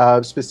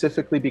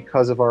 specifically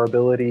because of our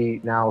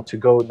ability now to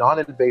go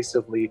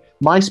non-invasively.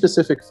 My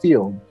specific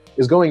field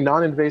is going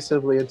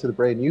non-invasively into the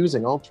brain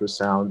using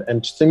ultrasound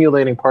and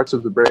stimulating parts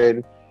of the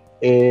brain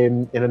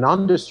in a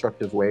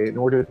non-destructive way in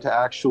order to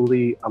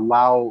actually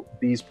allow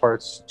these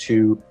parts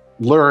to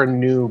learn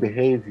new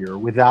behavior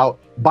without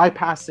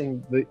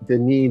bypassing the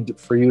need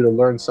for you to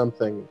learn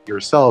something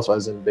yourself,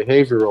 as in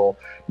behavioral.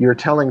 You're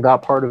telling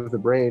that part of the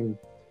brain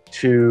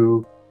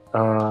to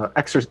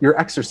you're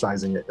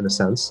exercising it in a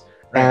sense.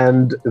 Right.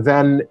 And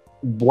then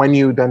when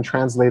you then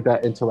translate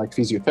that into like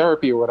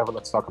physiotherapy or whatever,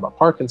 let's talk about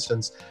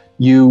Parkinson's,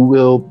 you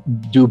will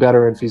do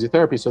better in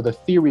physiotherapy. So the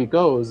theory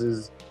goes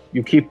is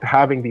you keep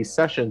having these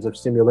sessions of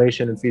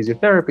stimulation and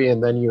physiotherapy,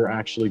 and then you're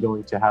actually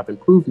going to have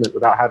improvement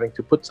without having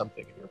to put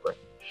something in your brain.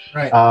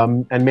 Right.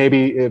 And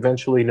maybe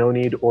eventually no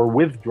need, or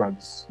with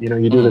drugs, you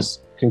do this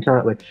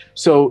concurrently.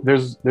 So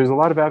there's a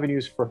lot of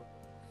avenues for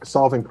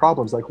solving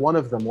problems. Like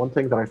one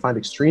thing that I find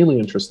extremely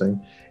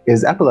interesting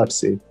is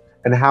epilepsy,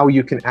 and how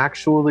you can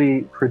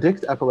actually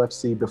predict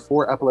epilepsy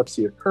before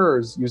epilepsy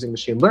occurs using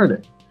machine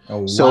learning.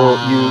 Oh, so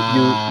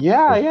wow.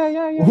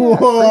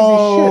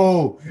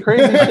 Whoa.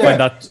 Crazy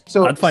shit.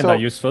 I'd find that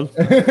useful.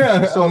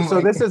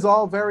 So this is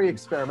all very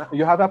experimental.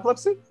 You have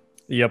epilepsy?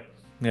 Yep.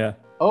 Yeah.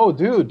 Oh,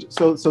 dude.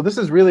 So this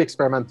is really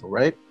experimental,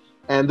 right?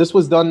 And this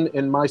was done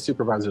in my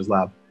supervisor's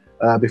lab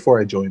before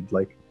I joined.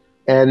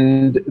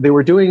 And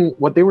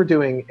what they were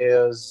doing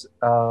is,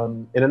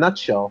 in a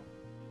nutshell,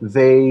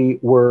 they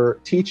were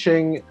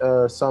teaching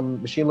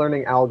some machine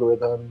learning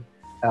algorithm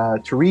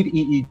to read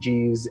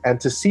EEGs and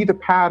to see the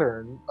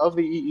pattern of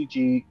the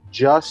EEG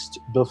just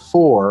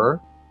before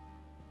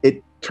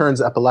it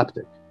turns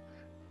epileptic.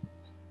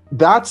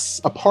 That's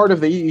a part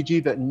of the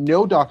EEG that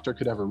no doctor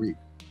could ever read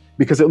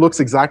because it looks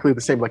exactly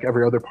the same like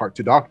every other part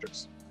to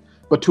doctors.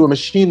 But to a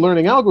machine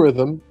learning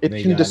algorithm,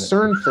 it can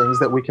discern things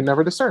that we can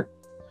never discern.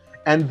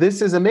 And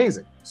this is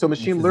amazing. So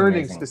machine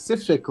learning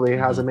specifically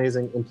has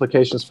amazing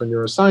implications for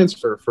neuroscience,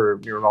 for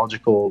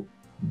neurological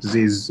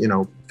disease,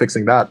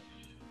 fixing that.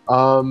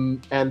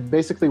 And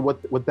basically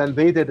what then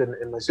they did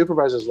in my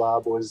supervisor's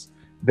lab was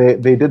they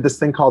did this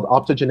thing called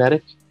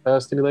optogenetic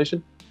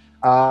stimulation.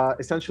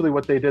 Essentially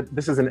what they did,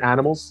 this is in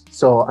animals,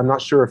 so I'm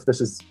not sure if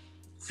this is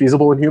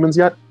feasible in humans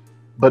yet,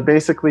 but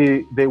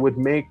basically they would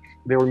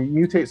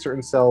mutate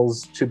certain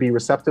cells to be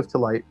receptive to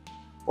light,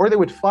 or they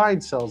would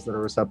find cells that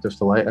are receptive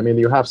to light. I mean,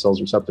 you have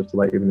cells receptive to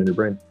light even in your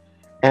brain.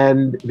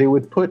 And they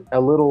would put a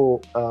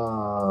little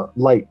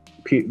light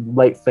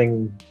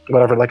thing,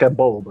 whatever, like a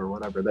bulb or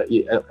whatever, that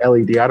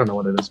LED, I don't know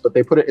what it is, but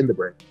they put it in the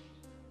brain.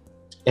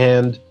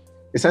 And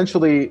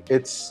essentially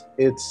it's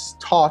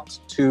taught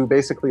to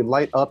basically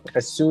light up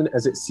as soon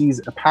as it sees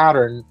a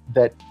pattern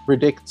that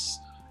predicts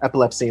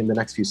epilepsy in the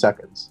next few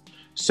seconds.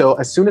 So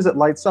as soon as it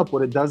lights up,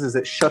 what it does is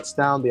it shuts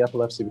down the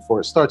epilepsy before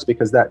it starts,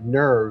 because that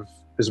nerve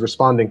is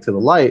responding to the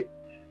light,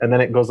 and then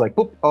it goes like,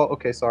 boop, oh,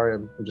 okay, sorry,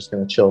 I'm just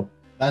gonna chill.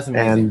 That's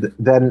amazing.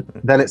 And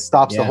then it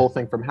stops the whole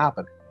thing from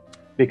happening,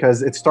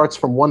 because it starts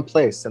from one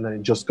place and then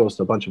it just goes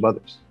to a bunch of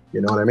others.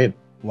 You know what I mean?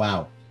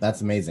 Wow,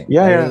 that's amazing.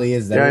 Yeah, that really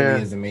is. That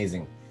really is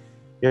amazing.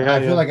 Yeah, I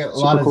feel like a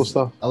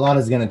lot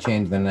is gonna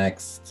change the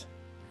next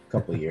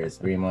couple of years,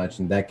 pretty much,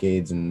 in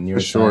decades, in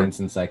neuroscience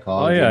and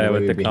psychology, and the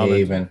way we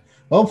behave, and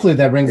hopefully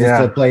that brings us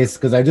to a place.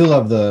 Because I do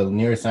love the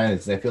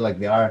neuroscience. I feel like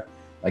they are.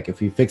 Like,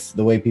 if you fix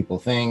the way people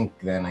think,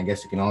 then I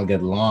guess you can all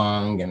get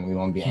along and we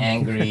won't be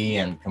angry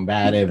and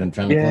combative and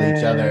trying to kill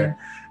each other.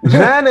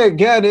 Then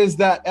again, is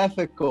that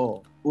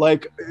ethical?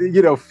 Like,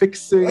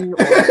 fixing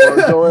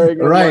or doing.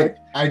 Right.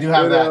 I do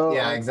have that.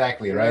 Yeah,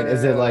 exactly. Right.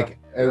 Is it like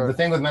the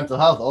thing with mental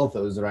health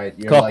also is, right?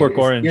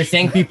 You're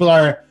saying people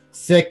are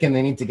sick and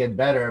they need to get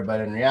better,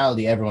 but in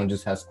reality, everyone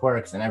just has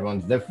quirks and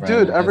everyone's different.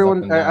 Dude,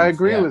 everyone, I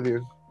agree with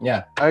you.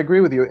 Yeah. I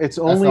agree with you. It's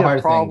only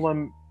a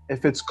problem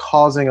if it's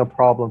causing a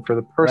problem for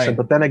the person. Right.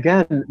 But then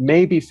again,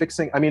 maybe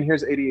fixing,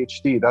 here's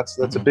ADHD. That's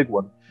a big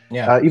one.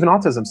 Yeah. Even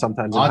autism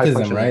sometimes.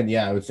 Autism, right?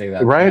 Yeah, I would say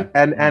that. Right.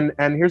 Yeah.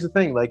 And here's the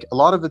thing, like a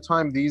lot of the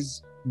time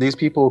these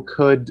people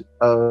could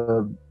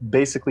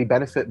basically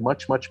benefit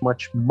much more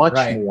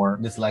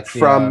Dyslexia.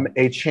 from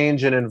a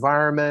change in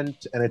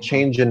environment and a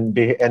change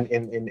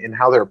in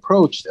how they're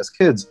approached as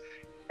kids,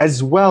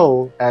 as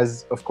well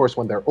as, of course,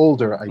 when they're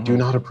older. I do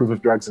not approve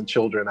of drugs in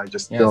children. I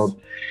just don't.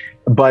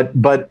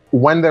 But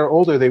when they're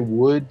older, they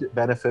would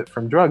benefit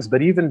from drugs.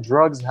 But even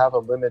drugs have a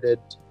limited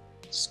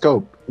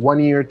scope. 1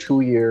 year,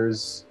 2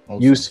 years,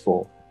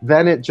 useful.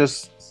 Then it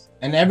just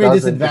and every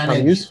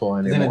disadvantage useful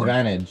is an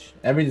advantage.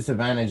 Every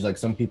disadvantage, like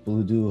some people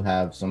who do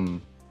have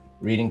some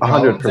reading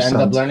problems 100%. End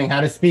up learning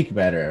how to speak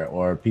better,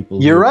 or people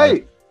who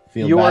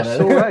feel You are bad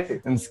so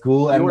right. in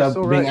school, You end are up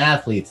so being right.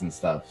 athletes and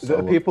stuff. So,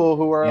 The people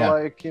who are yeah.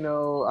 like, you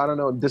know, I don't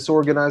know,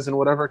 disorganized and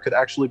whatever could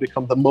actually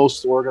become the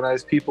most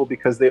organized people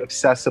because they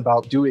obsess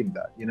about doing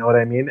that. You know what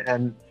I mean?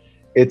 And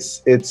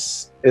it's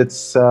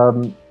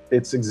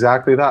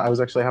exactly that. I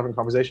was actually having a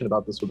conversation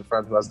about this with a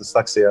friend who has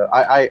dyslexia.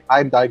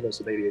 I'm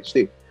diagnosed with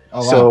ADHD. oh,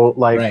 wow. So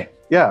like, right.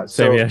 yeah.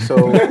 Same, yeah.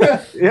 So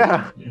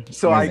yeah.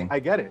 So Amazing. I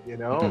get it, you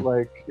know, Mhm.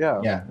 like,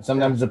 yeah. Yeah,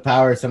 sometimes the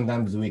power,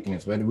 sometimes the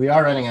weakness. But we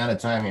are running out of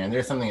time here, and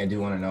there's something I do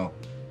want to know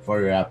before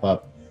we wrap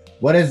up.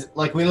 What is,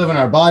 like, we live in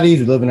our bodies,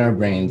 we live in our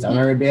brains. I'm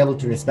gonna be able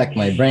to respect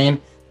my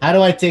brain. How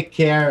do I take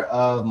care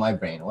of my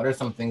brain? What are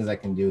some things I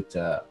can do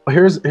to?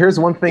 Here's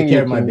one thing Take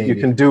care of my you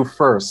baby. can do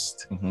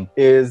first Mhm.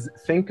 is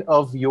think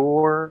of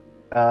your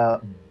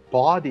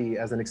body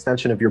as an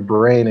extension of your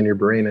brain, and your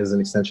brain as an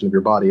extension of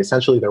your body.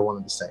 Essentially, they're one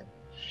and the same.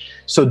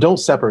 So don't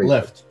separate.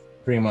 Lift,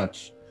 pretty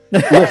much.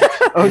 Lift.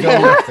 Okay. Go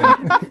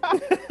lifting.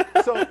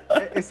 So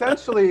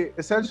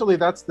essentially,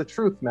 that's the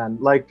truth, man.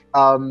 Like,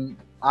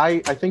 I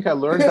think I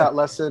learned that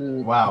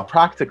lesson Wow.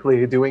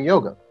 practically doing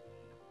yoga.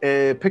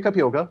 Pick up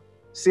yoga,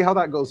 see how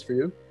that goes for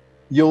you.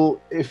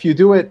 If you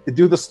do it,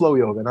 do the slow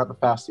yoga, not the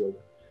fast yoga.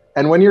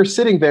 And when you're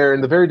sitting there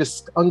in the very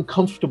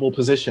uncomfortable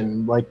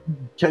position, like,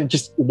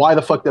 just why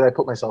the fuck did I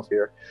put myself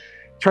here?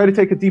 Try to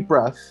take a deep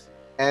breath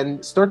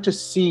and start to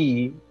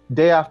see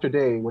day after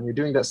day when you're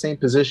doing that same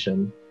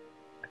position,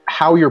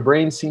 how your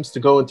brain seems to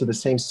go into the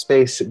same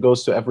space it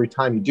goes to every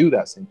time you do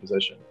that same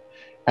position.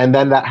 And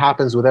then that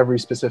happens with every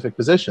specific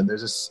position.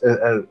 There's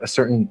a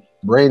certain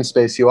brain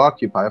space you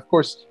occupy. Of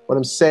course, what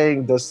I'm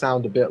saying does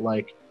sound a bit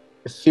like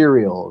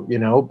ethereal, you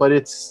know, but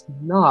it's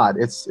not.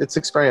 It's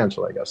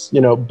experiential, I guess,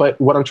 you know. But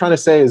what I'm trying to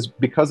say is,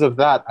 because of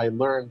that, I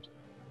learned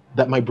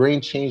that my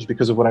brain changed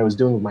because of what I was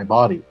doing with my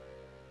body.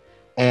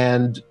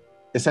 And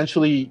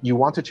essentially, you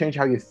want to change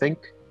how you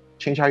think,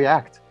 change how you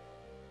act,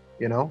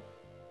 you know,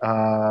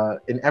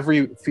 in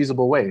every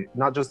feasible way,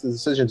 not just the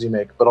decisions you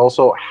make, but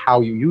also how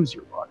you use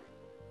your body.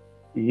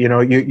 You know,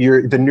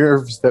 you're the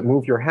nerves that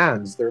move your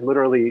hands, they're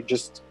literally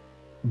just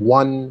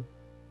one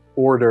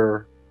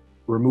order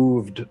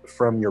removed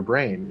from your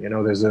brain. You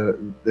know,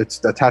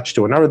 it's attached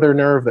to another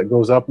nerve that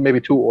goes up, maybe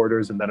two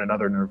orders, and then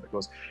another nerve that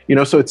goes, you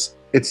know, so it's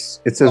a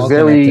All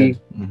very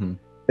connected.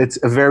 it's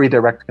a very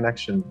direct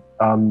connection,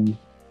 or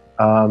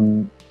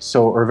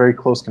a very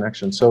close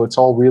connection. So it's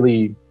all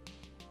really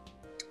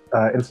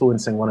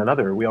influencing one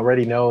another. We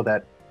already know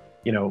that,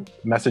 you know,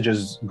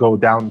 messages go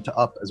down to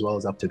up as well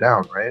as up to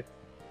down, right?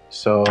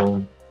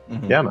 So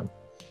yeah, man.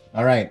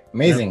 All right,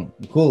 amazing.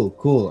 Yeah.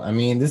 Cool. I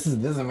mean, this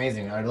is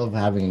amazing. I love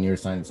having a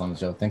neuroscientist on the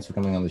show. Thanks for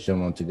coming on the show a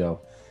moment ago.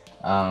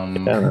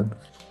 Moment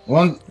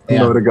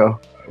ago.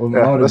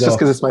 That's just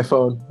because it's my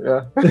phone.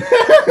 Yeah.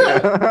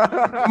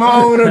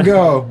 Moment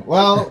ago.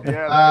 Well,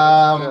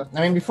 I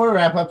mean, before we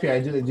wrap up here,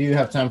 do you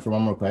have time for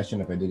one more question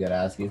if I do get to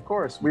ask you? Of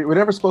course. We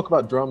never spoke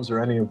about drums or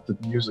any of the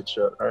music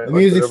shit. Right? The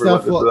music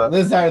stuff. Well,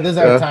 this is our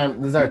time.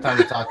 This is our time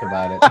to talk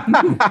about it.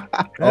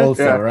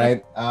 Also,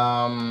 right?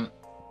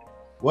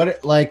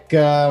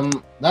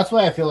 That's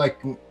why I feel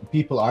like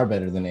people are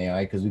better than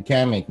AI, because we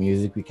can make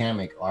music, we can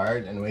make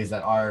art in ways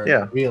that are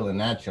real and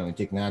natural. We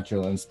take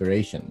natural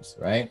inspirations,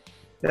 right?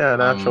 Yeah,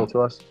 natural to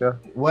us. Yeah.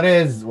 What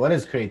is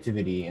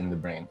creativity in the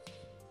brain?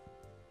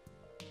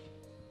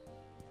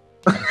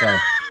 Okay.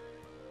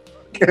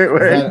 Okay,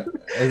 wait.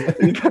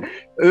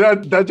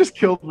 That just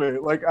killed me.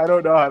 Like, I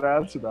don't know how to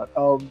answer that.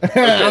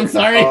 Okay. I'm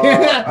sorry.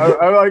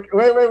 I'm like,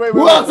 wait.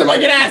 Who else am I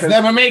gonna ask? The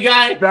MMA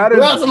guy.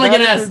 Who else am I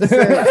gonna ask?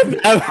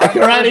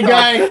 Karate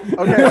guy.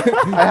 Okay.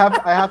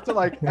 I have to,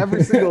 like,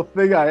 every single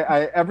thing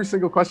every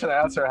single question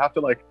I answer, I have to,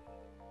 like,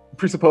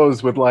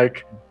 presuppose with,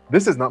 like,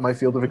 this is not my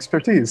field of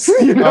expertise,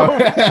 you know.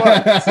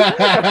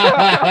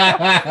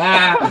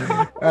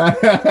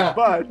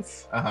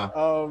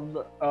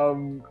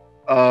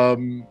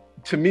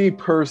 To me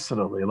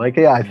personally, like,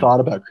 yeah, I thought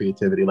about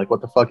creativity, like,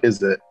 what the fuck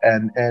is it,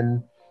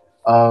 and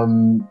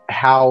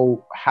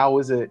how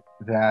is it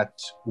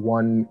that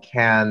one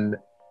can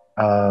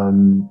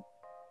come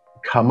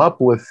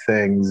up with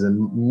things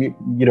and,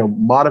 you know,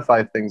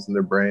 modify things in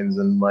their brains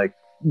and, like,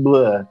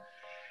 blah.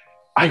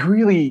 I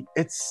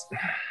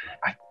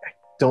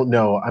don't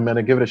know. I'm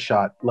gonna give it a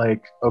shot.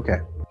 Like, okay,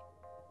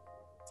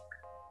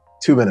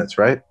 2 minutes,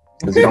 right?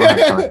 Because you don't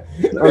have time.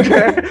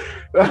 Okay.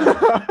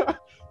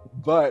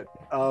 But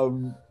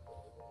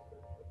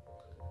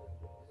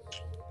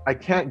I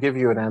can't give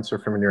you an answer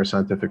from a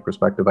neuroscientific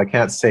perspective. I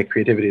can't say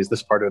creativity is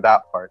this part or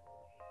that part.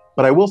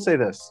 But I will say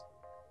this.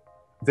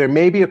 There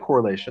may be a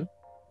correlation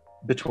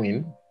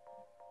between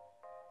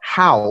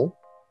how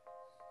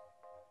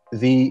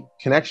the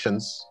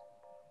connections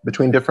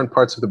between different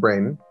parts of the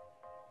brain,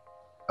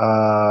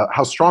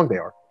 how strong they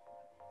are.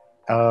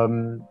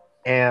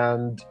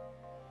 And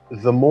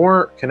the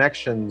more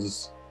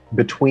connections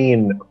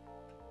between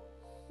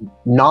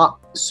not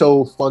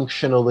so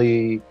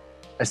functionally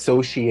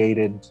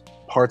associated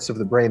parts of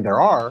the brain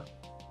there are,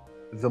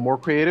 the more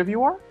creative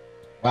you are.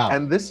 Wow.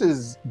 And this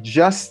is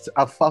just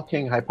a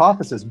fucking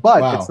hypothesis,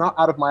 but it's not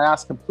out of my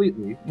ass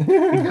completely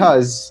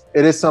because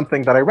it is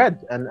something that I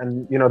read.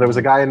 And you know, there was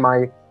a guy in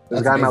my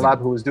lab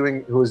who was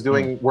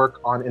doing work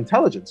on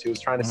intelligence. He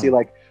was trying to see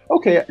like,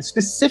 okay,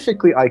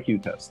 specifically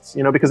IQ tests,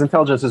 you know, because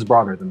intelligence is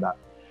broader than that.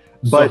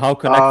 But so how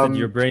connected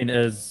your brain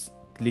is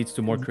leads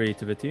to more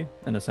creativity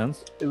in a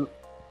sense?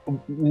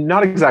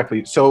 Not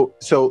exactly. So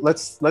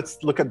let's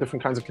look at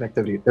different kinds of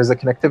connectivity. There's a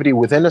connectivity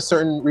within a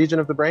certain region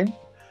of the brain,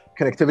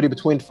 connectivity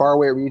between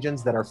faraway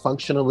regions that are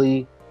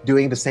functionally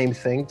doing the same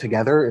thing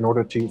together in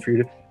order for you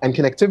to, and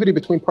connectivity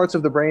between parts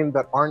of the brain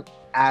that aren't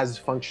as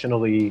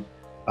functionally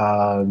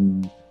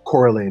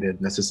correlated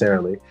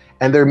necessarily.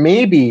 And there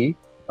may be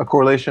a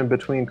correlation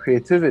between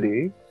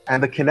creativity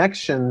and the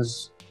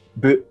connections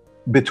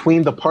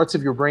between the parts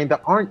of your brain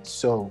that aren't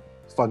so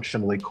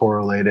functionally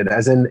correlated,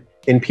 as in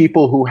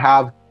people who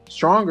have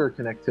stronger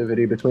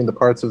connectivity between the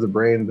parts of the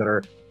brain that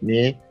are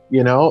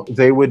you know,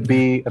 they would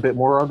be a bit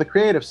more on the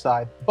creative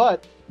side,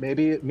 but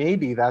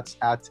maybe that's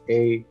at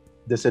a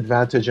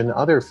disadvantage in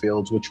other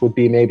fields, which would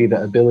be maybe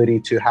the ability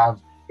to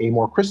have a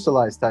more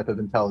crystallized type of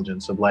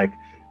intelligence, of like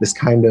this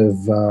kind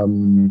of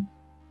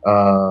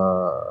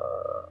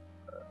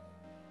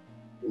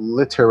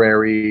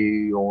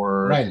literary,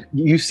 or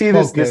you see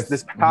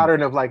this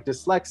pattern of like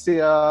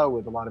dyslexia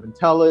with a lot of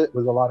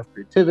with a lot of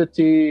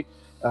creativity,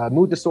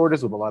 mood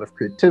disorders with a lot of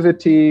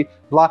creativity,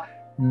 blah.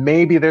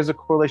 Maybe there's a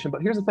correlation,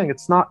 but here's the thing: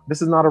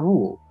 this is not a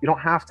rule. You don't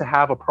have to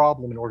have a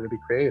problem in order to be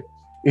creative.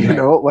 You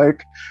know,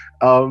 like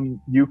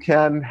you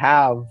can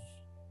have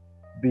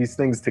these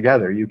things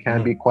together. You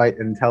can be quite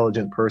an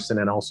intelligent person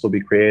and also be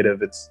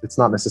creative. It's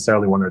not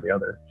necessarily one or the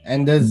other.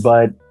 And does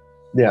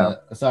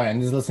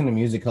and does listening to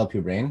music help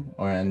your brain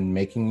and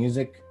making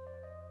music?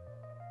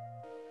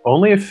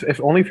 Only if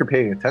you're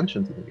paying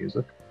attention to the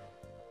music.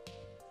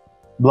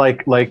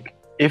 Like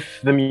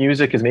if the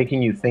music is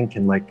making you think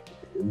and like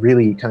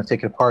really kind of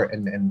take it apart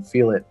and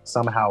feel it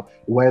somehow,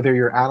 whether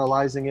you're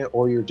analyzing it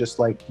or you're just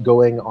like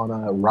going on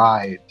a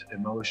ride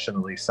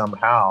emotionally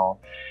somehow.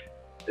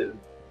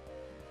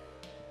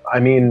 I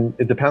mean,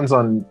 it depends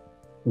on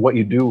what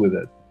you do with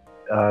it.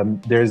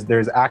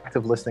 There's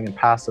active listening and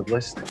passive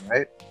listening,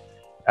 right?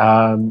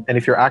 And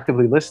if you're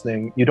actively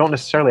listening, you don't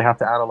necessarily have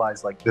to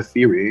analyze like the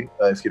theory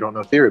if you don't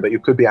know theory, but you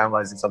could be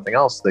analyzing something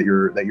else that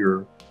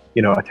you're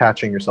you know,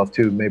 attaching yourself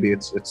to. Maybe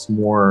it's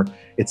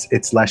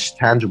less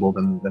tangible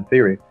than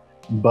theory.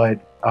 But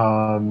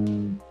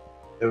the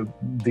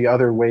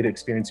other way to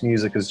experience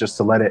music is just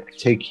to let it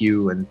take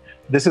you. And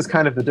this is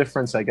kind of the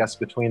difference, I guess,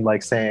 between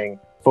like saying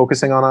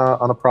focusing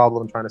on a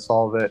problem, trying to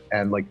solve it,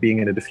 and like being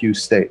in a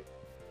diffuse state.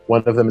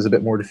 One of them is a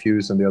bit more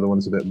diffuse and the other one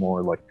is a bit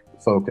more like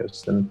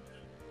focused. And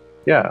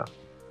yeah,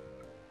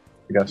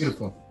 I guess.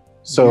 Beautiful.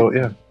 So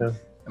beautiful. Yeah.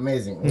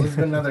 Amazing. Well, this has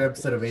been another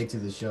episode of A to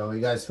the Show.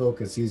 You guys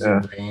focus, use your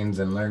brains,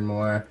 and learn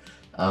more.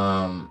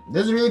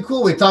 This is really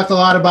cool. We talked a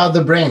lot about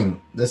the brain.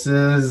 This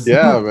is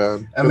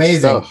man,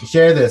 amazing.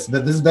 Share this,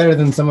 but this is better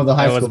than some of the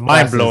high school. It was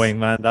mind blowing,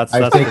 man. That's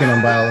taken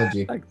on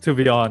biology. Like, to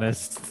be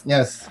honest.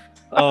 Yes.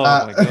 Oh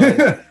my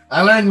God.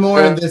 I learned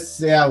more in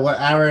this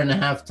hour and a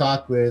half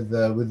talk with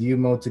you,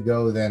 Mo, to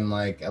go than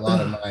like a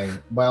lot of my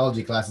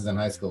biology classes in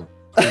high school.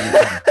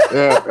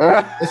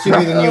 This should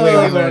be the new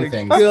way we learn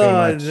things.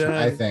 God,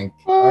 I think.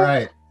 All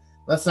right,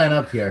 let's sign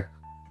up here.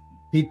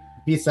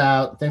 Peace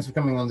out. Thanks for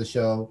coming on the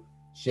show.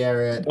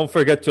 Share it. Don't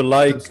forget to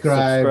like,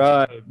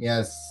 subscribe.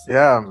 Yes.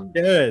 Yeah.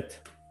 Share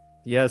it.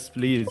 Yes,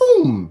 please.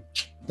 Boom.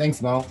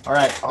 Thanks, Mo. All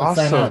right. Let's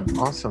sign up.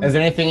 Awesome. Is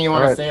there anything you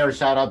want to say or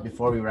shout out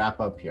before we wrap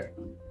up here?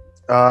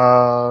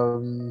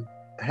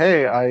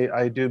 Hey,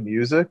 I do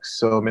music,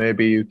 so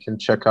maybe you can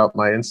check out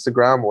my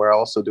Instagram, where I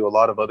also do a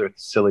lot of other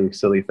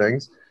silly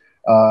things.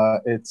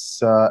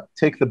 It's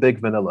Take the Big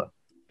Vanilla.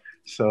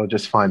 So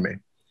just find me.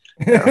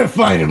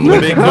 Find him.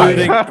 We'll be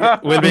including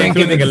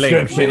a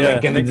link. Link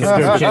in the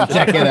description.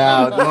 Check it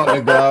out. There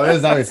we go. This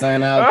is how we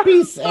sign out.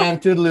 Peace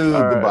and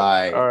toodaloo.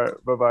 Goodbye. All right.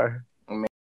 Bye-bye.